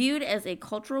 Viewed as a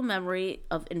cultural memory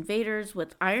of invaders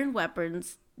with iron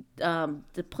weapons,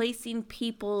 displacing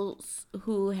peoples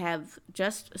who have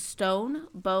just stone,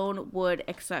 bone, wood,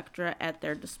 etc. at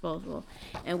their disposal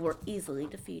and were easily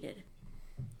defeated.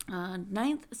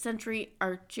 9th century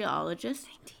archaeologist.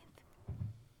 19th.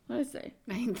 What did I say?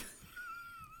 9th.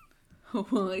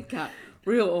 Well, it got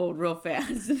real old real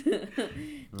fast.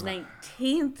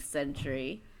 19th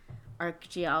century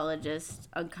archaeologists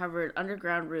uncovered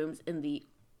underground rooms in the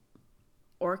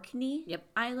Orkney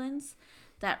Islands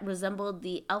that resembled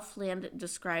the elfland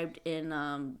described in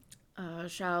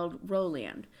Childe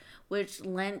Roland, which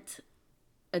lent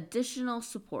additional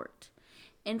support.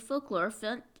 In folklore,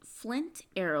 flint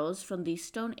arrows from the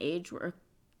Stone Age were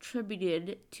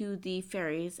attributed to the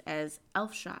fairies as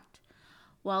elf shot,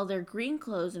 while their green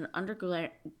clothes and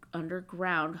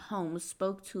underground homes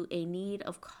spoke to a need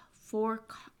for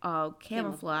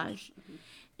camouflage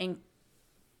and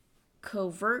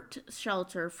covert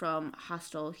shelter from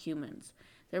hostile humans.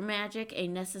 Their magic, a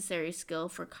necessary skill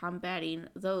for combating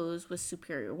those with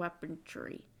superior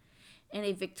weaponry. And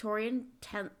a Victorian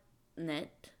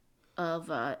tenet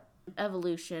of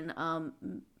evolution,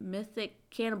 mythic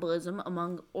cannibalism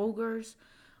among ogres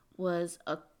was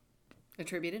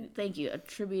attributed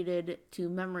to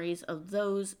memories of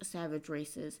those savage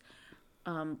races,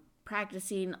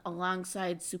 practicing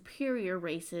alongside superior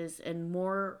races and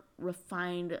more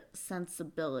refined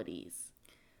sensibilities.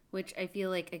 Which I feel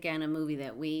like, again, a movie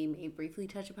that we may briefly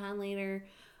touch upon later,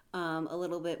 a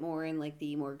little bit more in like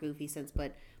the more goofy sense,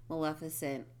 but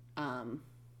Maleficent,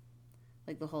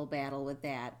 like the whole battle with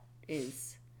that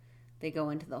is they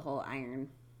go into the whole iron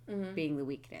being the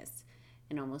weakness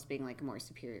and almost being like a more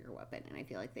superior weapon, and I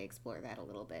feel like they explore that a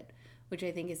little bit, which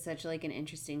I think is such like an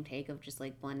interesting take of just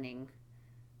like blending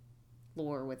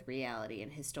lore with reality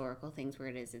and historical things where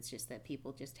it's just that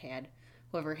people just had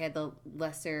whoever had the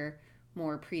lesser,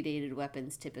 more predated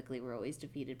weapons typically were always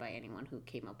defeated by anyone who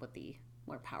came up with the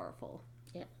more powerful.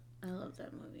 Yeah, I love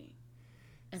that movie.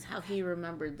 And how he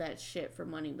remembered that shit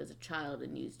from when he was a child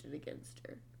and used it against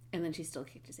her. And then she still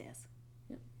kicked his ass.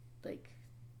 Yeah.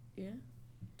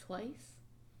 Twice?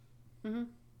 Mm-hmm.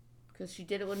 Because she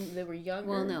did it when they were younger.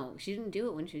 Well, no, she didn't do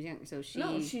it when she was younger. So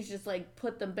she's just like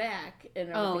put them back.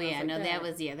 And oh yeah, like no, that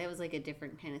was like a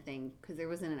different kind of thing because there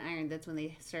wasn't an iron. That's when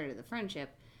they started the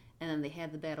friendship, and then they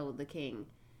had the battle with the king,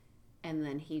 and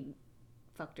then he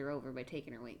fucked her over by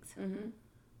taking her wings, and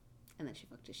then she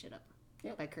fucked his shit up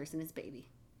by cursing his baby,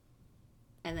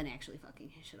 and then actually fucking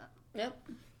his shit up. Yep,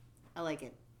 I like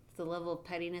it. It's the level of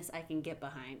pettiness I can get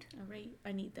behind. All right,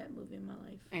 I need that movie in my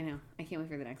life. I know. I can't wait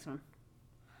for the next one.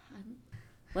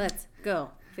 Let's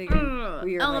go. We are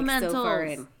like so far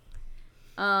in.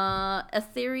 A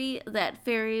theory that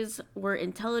fairies were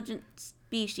intelligent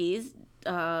species,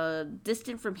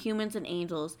 distant from humans and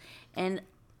angels. An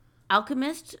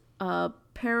alchemist,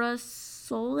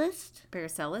 Paracelsus,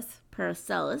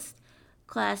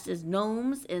 classed as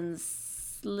gnomes and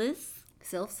Sylphs?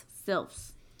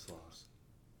 sylphs. Sloths.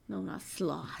 No, not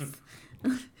sloths.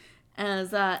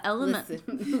 As element.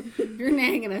 Listen, you're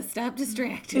nagging us. Stop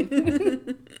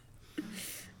distracting.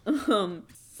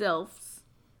 Sylphs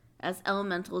as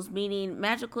elementals, meaning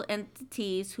magical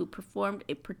entities who performed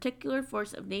a particular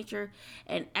force of nature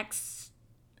and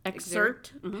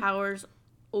exert powers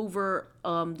over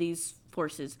these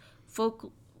forces.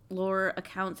 Folklore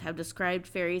accounts have described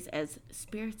fairies as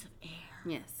spirits of air.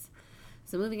 Yes.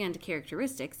 So moving on to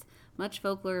characteristics, much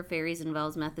folklore of fairies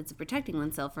involves methods of protecting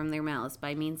oneself from their malice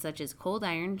by means such as cold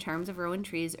iron, charms of rowan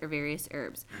trees, or various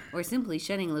herbs, or simply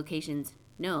shunning locations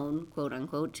known,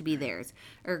 quote-unquote, to be theirs,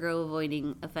 ergo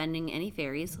avoiding offending any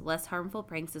fairies. Less harmful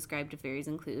pranks ascribed to fairies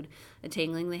include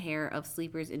entangling the hair of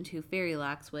sleepers into fairy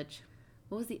locks, which,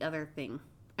 what was the other thing?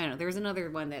 I don't know, there was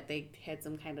another one that they had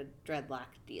some kind of dreadlock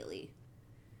dealy,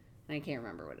 and I can't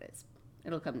remember what it is.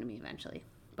 It'll come to me eventually.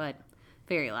 But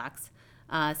fairy locks.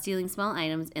 Stealing small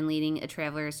items and leading a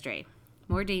traveler astray.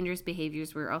 More dangerous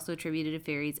behaviors were also attributed to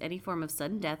fairies. Any form of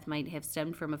sudden death might have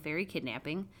stemmed from a fairy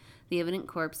kidnapping, the evident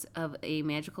corpse of a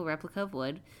magical replica of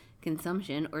wood,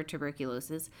 consumption, or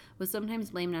tuberculosis, was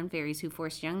sometimes blamed on fairies who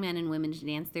forced young men and women to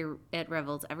dance at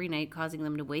revels every night, causing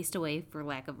them to waste away for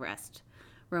lack of rest.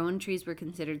 Rowan trees were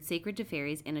considered sacred to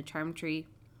fairies and a charm tree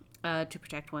to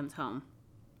protect one's home.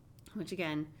 Which,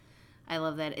 again, I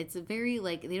love that. It's a very,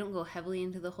 like, they don't go heavily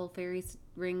into the whole fairies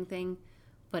ring thing,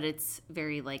 but it's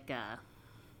very, like, an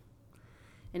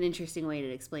interesting way to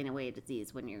explain away a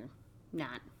disease when you're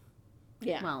not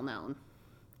well known.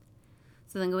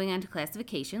 So then going on to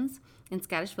classifications. In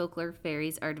Scottish folklore,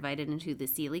 fairies are divided into the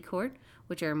Seelie court,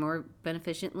 which are more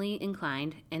beneficently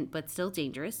inclined but still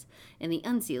dangerous, and the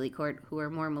unseelie court, who are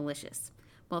more malicious.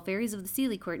 While fairies of the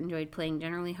Seelie court enjoyed playing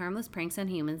generally harmless pranks on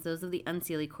humans, those of the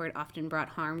unseelie court often brought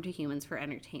harm to humans for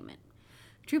entertainment.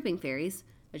 Trooping fairies,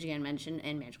 which again mentioned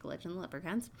in Magical Legend of the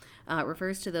Leprechauns,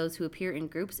 refers to those who appear in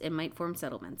groups and might form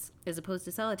settlements, as opposed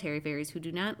to solitary fairies who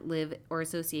do not live or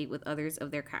associate with others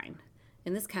of their kind.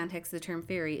 In this context, the term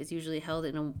fairy is usually held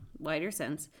in a wider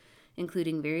sense,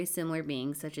 including very similar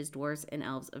beings such as dwarves and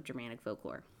elves of Germanic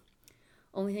folklore.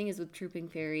 Only thing is with trooping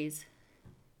fairies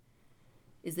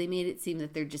is they made it seem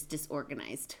that they're just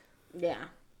disorganized. Yeah.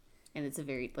 And it's a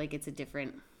very, like, it's a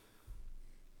different,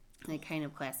 like, kind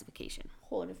of classification.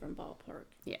 Whole different ballpark.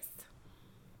 Yes.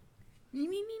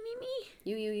 Me.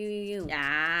 You.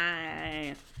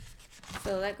 Yeah.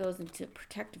 So that goes into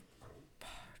protective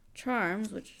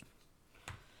charms, which...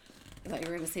 I thought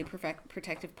you were going to say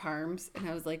protective parms, and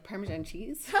I was like, Parmesan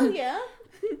cheese? Hell yeah.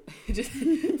 Just,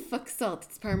 fuck salt,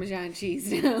 it's Parmesan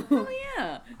cheese now. Hell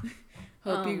yeah.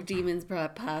 Hope you demons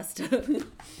brought pasta.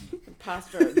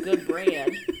 Pasta or good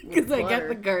bread. Because I got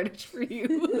the garnish for you.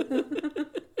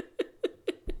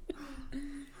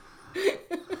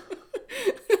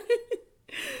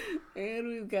 And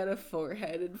we've got a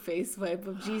forehead and face wipe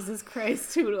of Jesus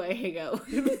Christ. Who do I hang out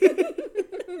with?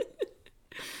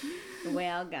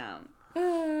 Welcome.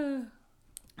 So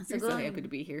happy to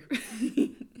be here.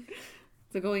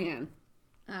 So going on.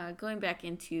 Going back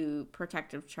into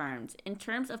protective charms. In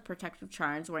terms of protective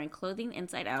charms, wearing clothing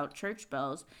inside out, church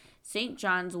bells, St.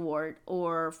 John's wort,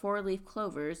 or four-leaf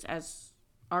clovers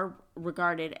are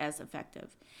regarded as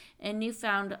effective. In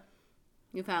Newfoundland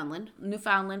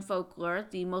folklore,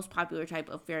 the most popular type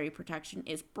of fairy protection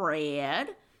is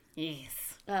bread. Yes.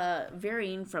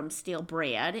 Varying from stale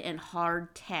bread and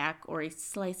hard tack or a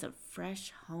slice of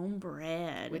fresh home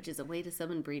bread. Which is a way to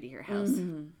summon Bri to your house.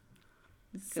 Mm-hmm.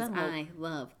 Because I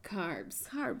love carbs.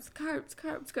 Carbs.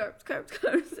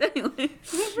 Anyway.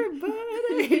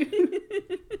 Everybody.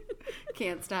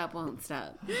 Can't stop, won't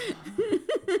stop.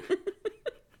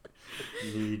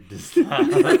 Need to stop.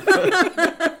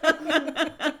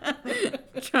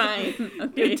 Trying.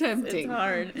 Okay, You're tempting. It's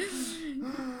hard.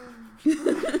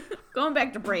 Going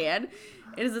back to bread,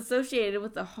 it is associated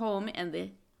with the home and the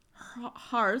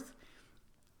hearth,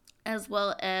 as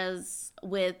well as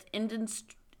with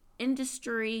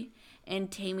industry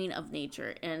and taming of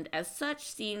nature, and as such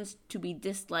seems to be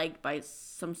disliked by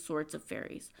some sorts of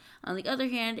fairies. On the other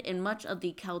hand, in much of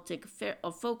the Celtic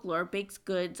folklore, baked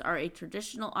goods are a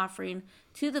traditional offering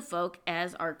to the folk,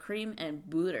 as are cream and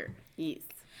butter. Yes.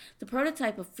 The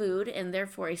prototype of food, and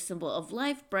therefore a symbol of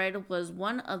life, bread was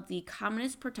one of the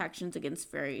commonest protections against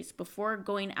fairies. Before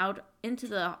going out into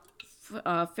the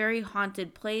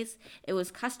fairy-haunted place, it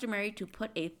was customary to put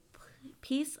a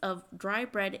piece of dry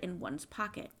bread in one's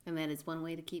pocket. And that is one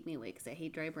way to keep me awake because I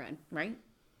hate dry bread. Right?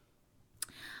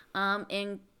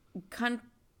 In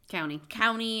County,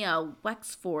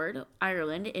 Wexford,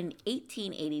 Ireland, in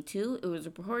 1882, it was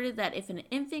reported that if an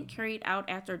infant carried out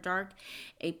after dark,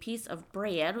 a piece of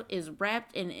bread is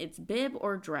wrapped in its bib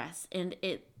or dress, and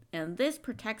this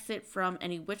protects it from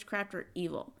any witchcraft or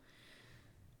evil.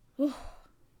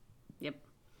 Yep.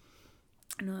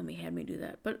 I know Emmy had me do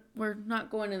that, but we're not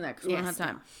going in that because we don't have Yes,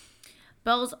 time.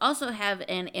 Bells also have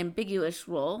an ambiguous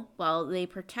role. While they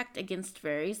protect against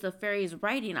fairies, the fairies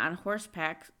riding on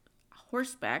horseback,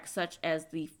 such as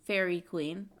the Fairy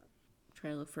Queen,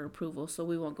 trying to look for approval, so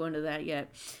we won't go into that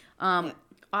yet,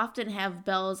 often have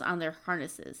bells on their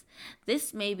harnesses.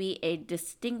 This may be a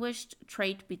distinguished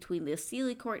trait between the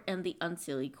Seelie Court and the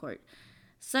Unseelie Court,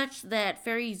 such that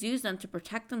fairies use them to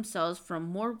protect themselves from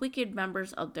more wicked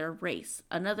members of their race.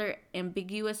 Another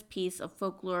ambiguous piece of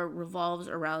folklore revolves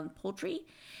around poultry.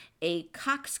 A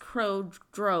cockscrow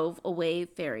drove away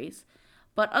fairies,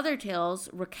 but other tales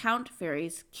recount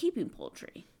fairies keeping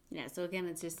poultry. Yeah, so again,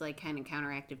 it's just like kind of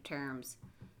counteractive terms.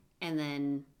 And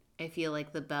then I feel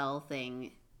like the bell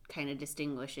thing kind of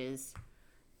distinguishes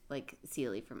like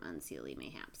Seelie from Unseelie,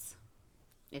 mayhaps.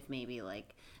 If maybe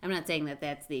like, I'm not saying that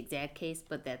that's the exact case,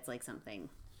 but that's like something,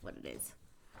 what it is.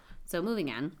 So moving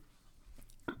on.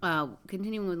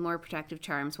 Continuing with more protective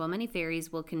charms, while many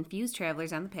fairies will confuse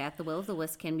travelers on the path, the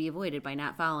will-o'-the-wisp can be avoided by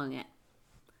not following it.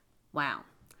 Wow.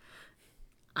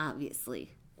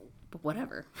 Obviously. But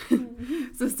whatever.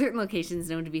 So certain locations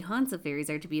known to be haunts of fairies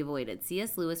are to be avoided.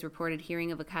 C.S. Lewis reported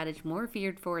hearing of a cottage more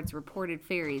feared for its reported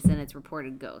fairies than its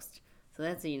reported ghost. So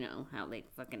that's, how they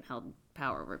fucking held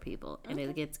power over people. And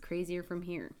it gets crazier from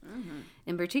here. Mm-hmm.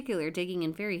 In particular, digging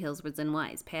in fairy hills was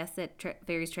unwise. Paths that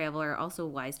fairies travel are also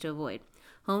wise to avoid.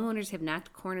 Homeowners have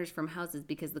knocked corners from houses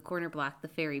because the corner blocked the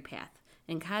fairy path.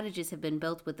 And cottages have been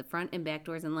built with the front and back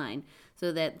doors in line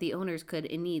so that the owners could,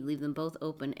 in need, leave them both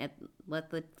open and let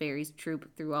the fairies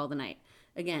troop through all the night.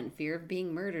 Again, fear of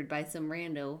being murdered by some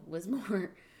rando was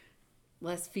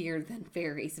less feared than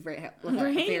fairies. Right?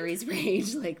 Fairies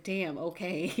rage. Like, damn,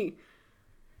 okay.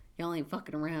 Y'all ain't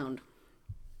fucking around.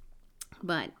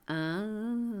 But,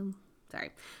 sorry.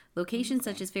 Locations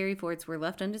such as fairy forts were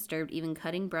left undisturbed. Even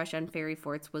cutting brush on fairy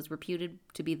forts was reputed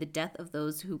to be the death of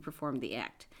those who performed the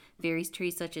act. Fairies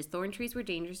trees such as thorn trees were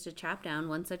dangerous to chop down.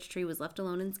 One such tree was left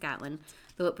alone in Scotland,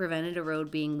 though it prevented a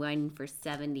road being widened for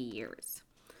 70 years.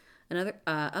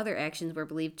 Other actions were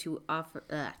believed to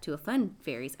offend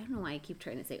fairies. I don't know why I keep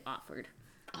trying to say offered.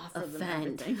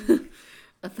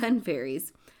 Offend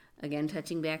fairies. Again,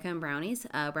 touching back on brownies.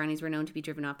 Brownies were known to be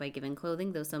driven off by given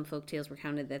clothing, though some folk tales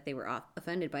recounted that they were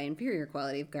offended by inferior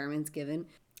quality of garments given,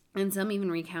 and some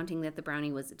even recounting that the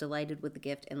brownie was delighted with the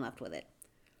gift and left with it.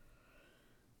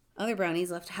 Other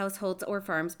brownies left households or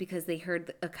farms because they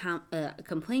heard a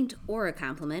complaint or a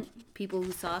compliment. People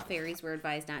who saw fairies were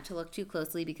advised not to look too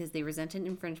closely because they resented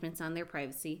infringements on their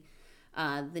privacy.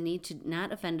 The need to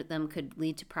not offend them could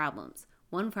lead to problems.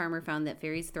 One farmer found that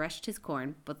fairies threshed his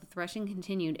corn, but the threshing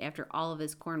continued after all of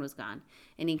his corn was gone,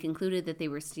 and he concluded that they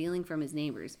were stealing from his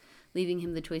neighbors, leaving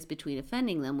him the choice between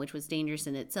offending them, which was dangerous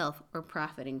in itself, or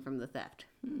profiting from the theft.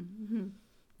 Mm-hmm.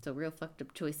 So real fucked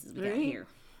up choices we got here.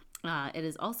 It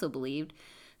is also believed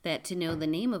that to know the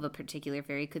name of a particular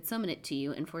fairy could summon it to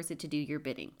you and force it to do your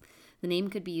bidding. The name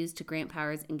could be used to grant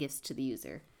powers and gifts to the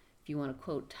user. If you want to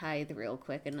quote Tithe real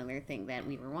quick, another thing that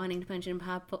we were wanting to mention in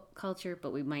pop culture,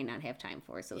 but we might not have time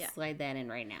for, so slide that in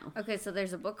right now. Okay, so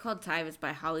there's a book called Tithe. It's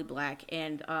by Holly Black,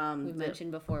 and we've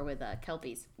mentioned before with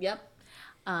Kelpies. Yep.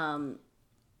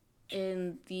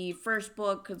 In the first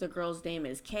book, the girl's name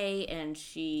is Kay, and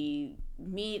she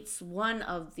meets one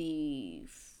of the,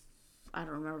 I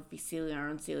don't remember if he's Seelie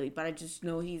or Unseelie, but I just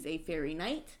know he's a fairy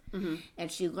knight. Mm-hmm. And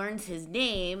she learns his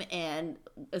name, and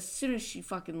as soon as she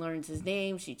fucking learns his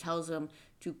name, she tells him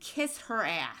to kiss her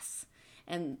ass.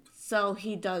 And so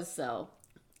he does so.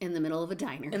 In the middle of a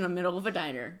diner. In the middle of a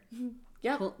diner.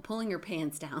 Yep. Pulling her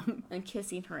pants down. And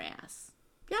kissing her ass.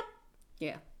 Yep.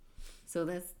 Yeah. So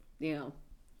that's,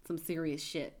 some serious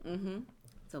shit. Mm-hmm.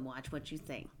 So watch what you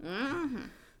say. Mm-hmm.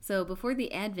 So before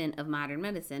the advent of modern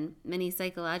medicine, many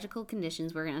psychological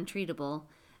conditions were untreatable,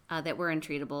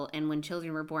 and when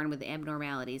children were born with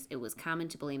abnormalities, it was common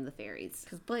to blame the fairies.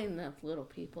 Because blame the little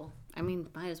people. I mean,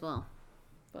 might as well.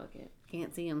 Fuck it.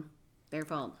 Can't see them. Their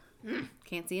fault.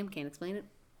 Can't see them, can't explain it.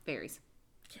 Fairies.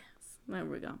 Yes. There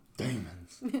we go.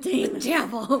 Demons. Demon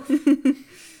devil.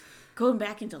 Going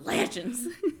back into legends.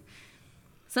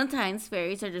 Sometimes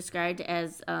fairies are described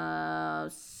as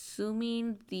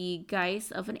assuming the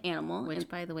guise of an animal. Which,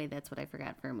 by the way, that's what I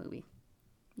forgot for a movie.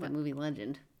 The movie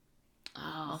Legend.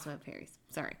 also have fairies.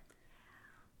 Sorry.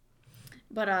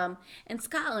 But in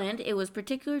Scotland, it was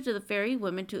particular to the fairy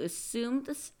women to assume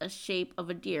the shape of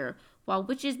a deer, while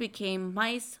witches became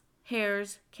mice,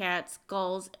 hares, cats,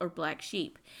 gulls, or black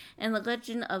sheep. And the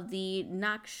legend of the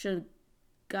Nakshagana,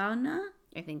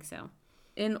 I think so.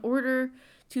 in order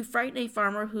to frighten a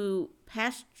farmer who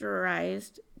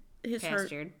pastured his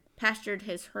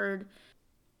herd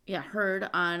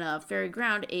on fairy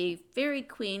ground, a fairy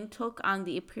queen took on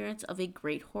the appearance of a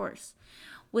great horse,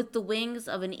 with the wings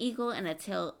of an eagle and a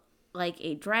tail like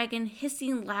a dragon,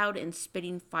 hissing loud and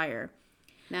spitting fire.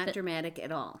 Not dramatic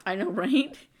at all. I know,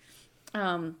 right?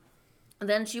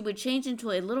 Then she would change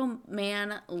into a little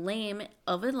man, lame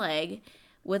of a leg,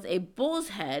 with a bull's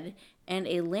head and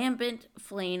a lambent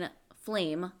flame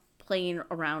playing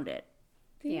around it.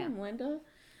 Damn, yeah. Linda.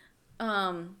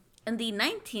 In the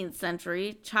 19th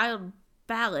century child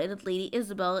ballad, Lady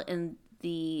Isabel and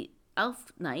the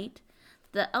Elf Knight.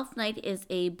 The Elf Knight is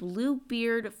a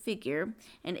blue-beard figure,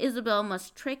 and Isabel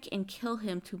must trick and kill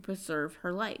him to preserve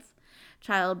her life.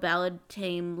 Child ballad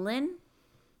Tamlin,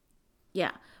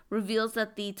 reveals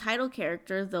that the title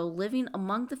character, though living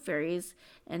among the fairies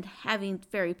and having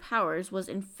fairy powers, was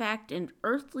in fact an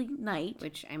earthly knight.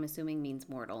 Which I'm assuming means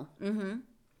mortal. Mm-hmm.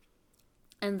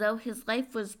 And though his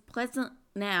life was pleasant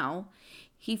now,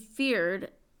 he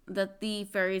feared that the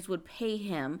fairies would pay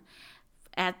him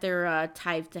at their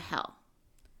tithe to hell.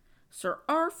 Sir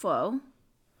Orpho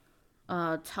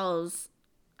tells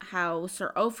how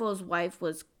Sir Orpho's wife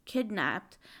was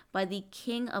kidnapped by the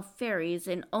king of fairies,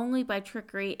 and only by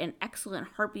trickery and excellent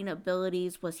harping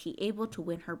abilities was he able to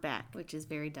win her back. Which is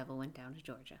very Devil Went Down to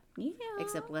Georgia. Yeah.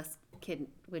 Except less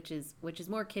which is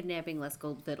more kidnapping, less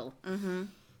gold fiddle. Mm-hmm.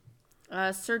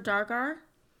 Sir Dargar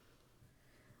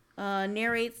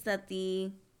narrates that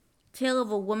the tale of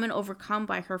a woman overcome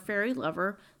by her fairy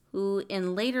lover, who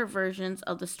in later versions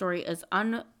of the story is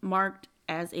unmarked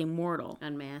as a mortal.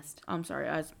 Unmasked. I'm sorry,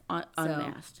 as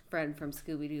unmasked. So, Fred from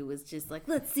Scooby-Doo was just like,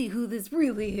 let's see who this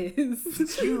really is.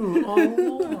 It's you all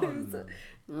along.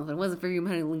 Well, if it wasn't for you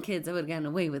meddling kids, I would have gotten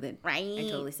away with it. Right. I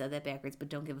totally said that backwards, but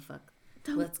don't give a fuck.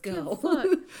 Let's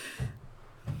go.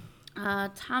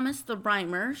 Thomas the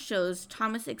Rhymer shows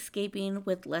Thomas escaping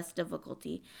with less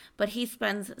difficulty, but he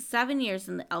spends 7 years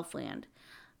in the Elfland.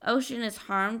 Ocean is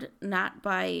harmed not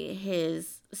by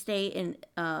his stay in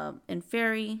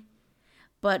Fairy,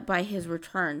 but by his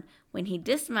return. When he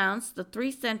dismounts, the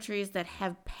 3 centuries that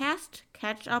have passed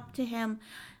catch up to him,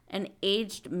 an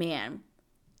aged man.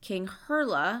 King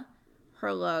Hurla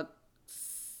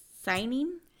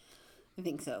signing? I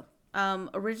think so.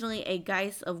 Originally a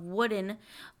guise of wooden,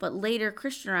 but later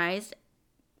Christianized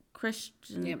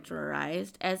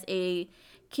as a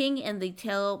king in the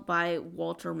tale by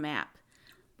Walter Map,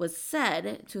 was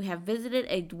said to have visited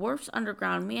a dwarf's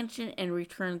underground mansion and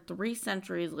returned 3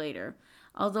 centuries later.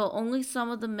 Although only some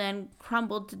of the men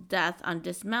crumbled to death on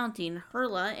dismounting,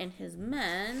 Hurla and his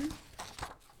men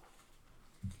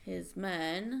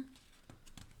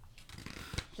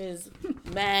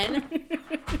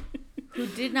who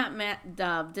did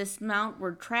not dismount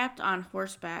were trapped on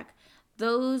horseback,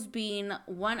 those being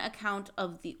one account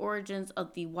of the origins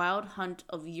of the wild hunt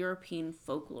of European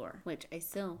folklore. Which I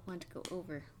still want to go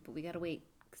over, but we gotta wait.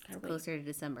 It's closer to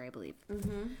December, I believe.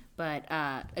 Mm-hmm. But,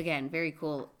 again, very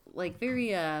cool. Like,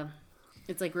 very,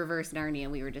 it's like reverse Narnia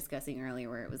we were discussing earlier,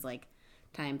 where it was like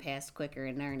time passed quicker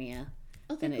in Narnia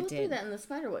than it did. They go through that in the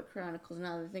Spiderwick Chronicles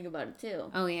now that I think about it, too.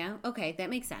 Oh, yeah? Okay, that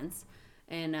makes sense.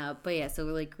 And, but yeah, so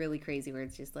we're like really crazy where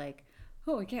it's just like,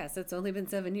 oh, yes, it's only been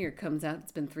 7 years. Comes out,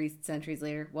 it's been 3 centuries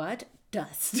later. What?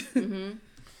 Dust. Mm-hmm.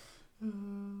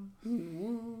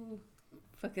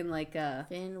 Fucking like,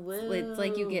 Finn Will. It's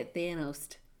like you get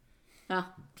Thanos.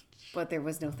 But there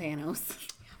was no Thanos.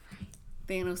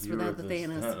 Thanos without the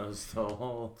Thanos. Thanos the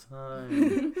whole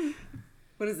time.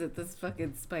 What is it? This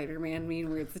fucking Spider-Man meme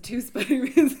where it's the 2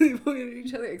 Spider-Mans they point at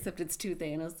each other, except it's 2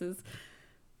 Thanoses.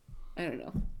 I don't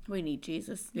know. We need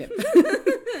Jesus. Yep.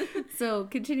 So,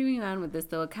 continuing on with this,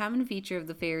 though, a common feature of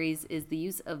the fairies is the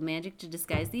use of magic to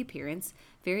disguise the appearance.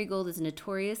 Fairy gold is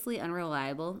notoriously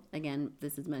unreliable. Again,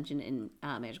 this is mentioned in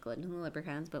Magical Legends and the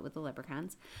Leprechauns, but with the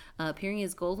Leprechauns. Appearing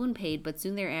as gold when paid, but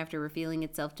soon thereafter revealing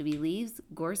itself to be leaves,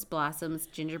 gorse blossoms,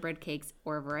 gingerbread cakes,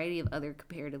 or a variety of other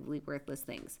comparatively worthless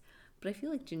things. But I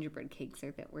feel like gingerbread cakes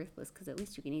aren't that worthless, because at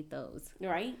least you can eat those.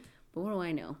 Right? But what do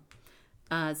I know?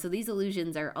 So these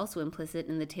illusions are also implicit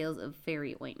in the tales of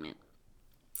fairy ointment.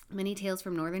 Many tales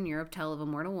from Northern Europe tell of a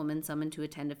mortal woman summoned to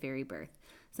attend a fairy birth,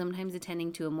 sometimes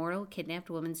attending to a mortal, kidnapped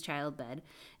woman's childbed.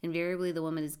 Invariably, the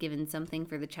woman is given something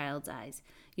for the child's eyes,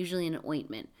 usually an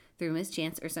ointment. Through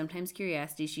mischance or sometimes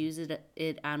curiosity, she uses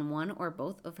it on one or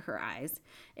both of her eyes.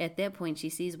 At that point, she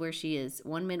sees where she is.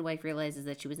 One midwife realizes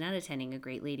that she was not attending a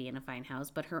great lady in a fine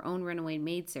house, but her own runaway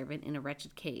maidservant in a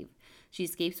wretched cave. She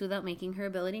escapes without making her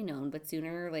ability known, but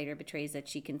sooner or later betrays that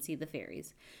she can see the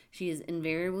fairies. She is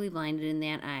invariably blinded in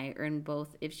that eye, or in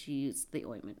both if she used the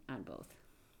ointment on both.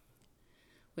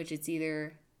 Which it's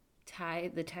either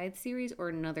the Tithe series or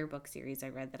another book series I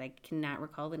read that I cannot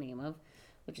recall the name of,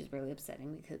 which is really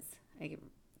upsetting because I get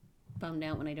bummed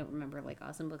out when I don't remember like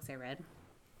awesome books I read.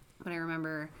 But I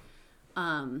remember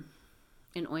an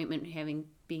ointment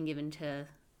being given to,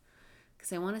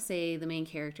 because I want to say the main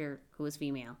character, who was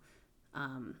female,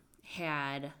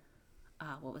 had,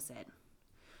 what was it?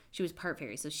 She was part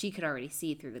fairy, so she could already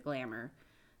see through the glamour.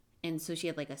 And so she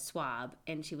had like a swab,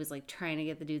 and she was like trying to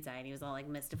get the dude's eye, and he was all like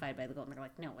mystified by the gold. And they're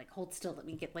like, no, like hold still, let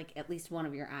me get like at least one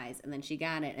of your eyes. And then she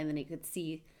got it, and then he could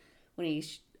see when he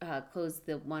closed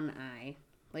the one eye,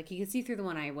 like he could see through the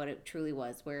one eye what it truly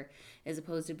was. Where as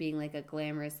opposed to being like a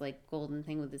glamorous like golden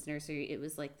thing with this nursery, it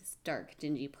was like this dark,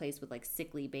 dingy place with like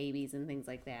sickly babies and things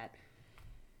like that.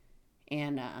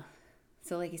 And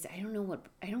so, like I said, I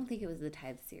don't think it was the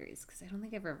Tithe series, because I don't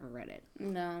think I've ever read it.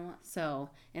 No. So,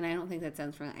 and I don't think that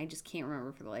sounds familiar. I just can't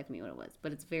remember for the life of me what it was.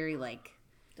 But it's very, like,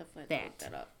 Definitely look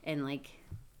that up. And, like,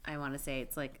 I want to say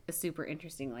it's, like, a super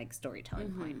interesting, like,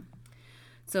 storytelling point.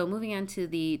 So, moving on to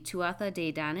the Tuatha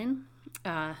De Danann.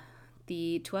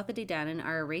 The Tuatha De Danann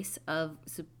are a race of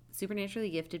supernaturally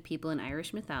gifted people in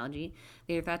Irish mythology.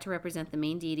 They are thought to represent the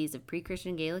main deities of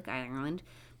pre-Christian Gaelic Ireland.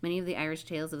 Many of the Irish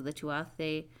tales of the Tuatha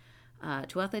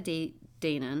De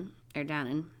Danann, or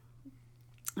Danann,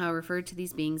 referred to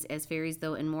these beings as fairies,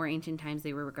 though in more ancient times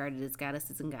they were regarded as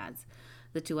goddesses and gods.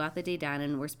 The Tuatha De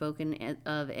Danann were spoken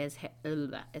of as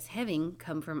having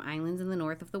come from islands in the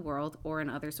north of the world or in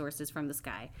other sources from the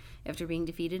sky, after being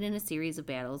defeated in a series of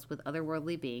battles with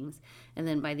otherworldly beings, and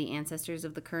then by the ancestors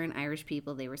of the current Irish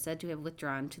people. They were said to have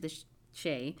withdrawn to the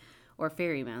Shay, or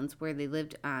fairy mounds, where they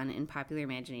lived on in popular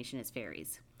imagination as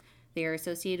fairies. They are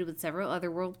associated with several other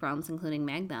world realms, including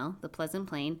Magnell, the Pleasant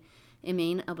Plain,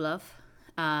 Emain Abluff,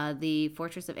 the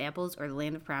Fortress of Apples, or the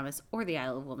Land of Promise, or the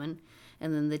Isle of Woman,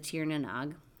 and then the Tir na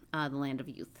Nog, the Land of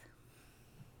Youth.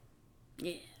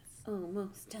 Yes.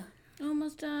 Almost done.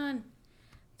 Almost done.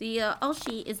 The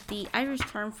Ulshi is the Irish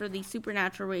term for the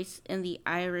supernatural race in the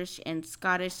Irish and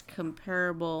Scottish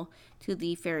comparable to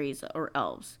the fairies or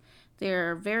elves. They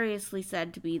are variously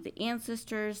said to be the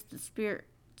ancestors, the spirits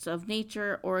of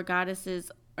nature, or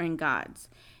goddesses and gods.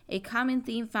 A common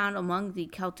theme found among the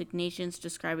Celtic nations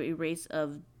describe a race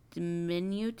of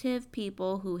diminutive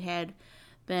people who had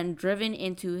been driven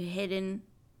into hiding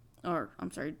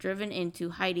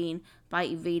by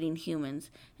evading humans.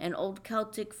 In old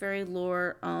Celtic fairy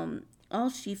lore,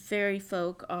 Ulshi fairy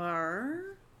folk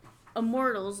are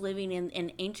immortals living in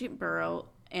an ancient burrow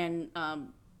and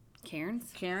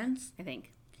cairns, I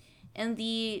think. In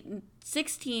the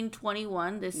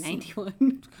 1621, 91.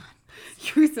 God,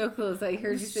 you were so close. I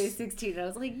heard you say 16. I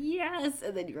was like, yes.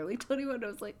 And then you were like 21. I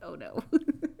was like, oh no.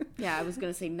 Yeah, I was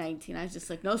going to say 19. I was just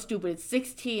like, no, stupid. It's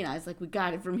 16. I was like, we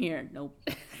got it from here. Nope.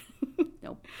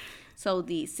 Nope. So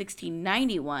the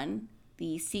 1691,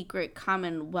 the secret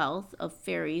commonwealth of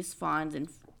fairies, fauns, and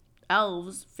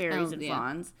elves, fairies, and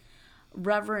fauns,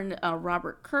 Reverend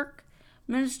Robert Kirk,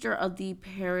 minister of the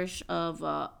parish of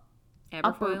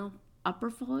Aberfoyle?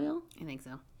 Upperfoyle? I think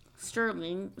so.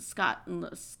 Stirling,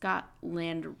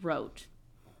 Scotland wrote,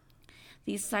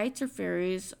 these sites or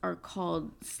fairies are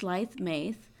called Slythe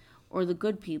Maith, or the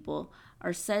good people,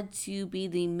 are said to be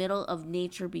the middle of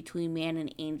nature between man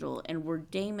and angel, and were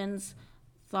daemons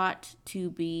thought to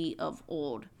be of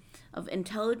old, of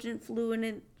intelligent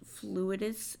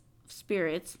fluidous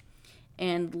spirits,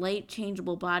 and light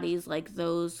changeable bodies like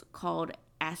those called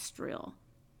astral.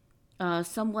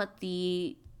 Somewhat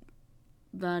the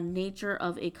nature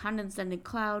of a condensed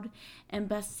cloud, and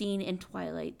best seen in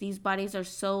twilight. These bodies are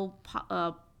so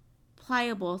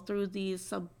pliable through the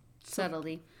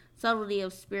subtlety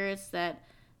of spirits that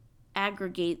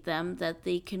aggregate them that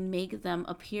they can make them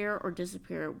appear or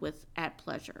disappear at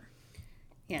pleasure.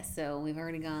 Yes, so we've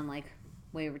already gone like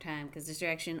way over time because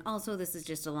distraction. Also, this is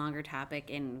just a longer topic,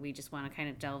 and we just want to kind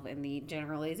of delve in the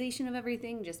generalization of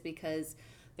everything, just because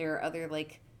there are other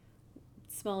like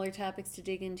smaller topics to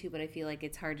dig into, but I feel like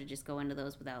it's hard to just go into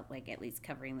those without like at least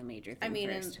covering the major thing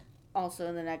first. And also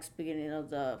in the beginning of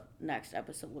the next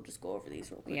episode, we'll just go over these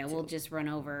real quick. Yeah, we'll just run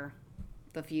over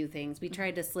the few things. We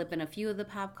tried to slip in a few of the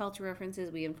pop culture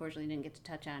references. We unfortunately didn't get to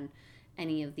touch on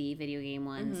any of the video game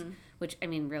ones, which, I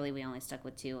mean, really we only stuck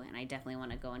with 2, and I definitely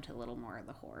want to go into a little more of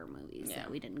the horror movies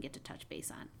that we didn't get to touch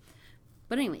base on.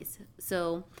 But anyways,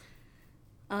 so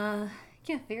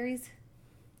Yeah, fairies.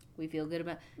 We feel good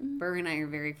about. Burr and I are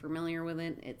very familiar with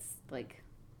it. It's like,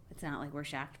 it's not like we're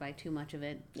shocked by too much of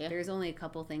it. Yeah. There's only a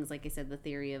couple things, like I said, the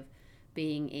theory of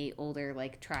being a older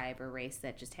like tribe or race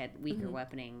that just had weaker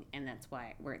weaponing, and that's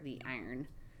where the iron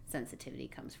sensitivity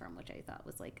comes from, which I thought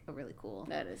was like a really cool,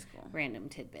 That is cool. random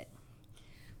tidbit.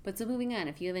 But so moving on,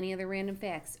 if you have any other random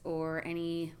facts or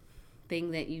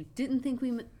anything that you didn't think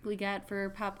we got for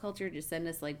pop culture, just send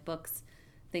us like books,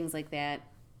 things like that.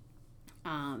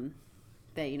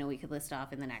 That we could list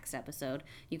off in the next episode.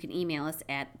 You can email us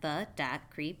at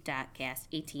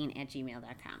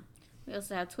the.creep.cast18@gmail.com. We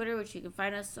also have Twitter, which you can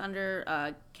find us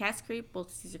under Cast Creep.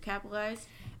 Both C's are capitalized.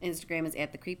 Instagram is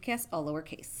at the Creepcast, all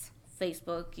lowercase.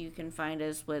 Facebook, you can find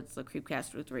us with the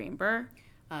Creepcast with Bri Ber.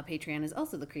 Patreon is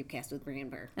also the Creepcast with Bri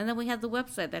Ber. And then we have the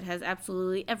website that has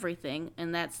absolutely everything,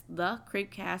 and that's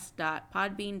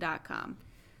thecreepcast.podbean.com.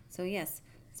 So yes,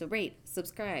 so rate,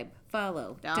 subscribe,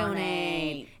 follow,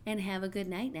 Donate. and have a good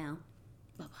night now.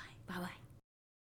 Bye-bye.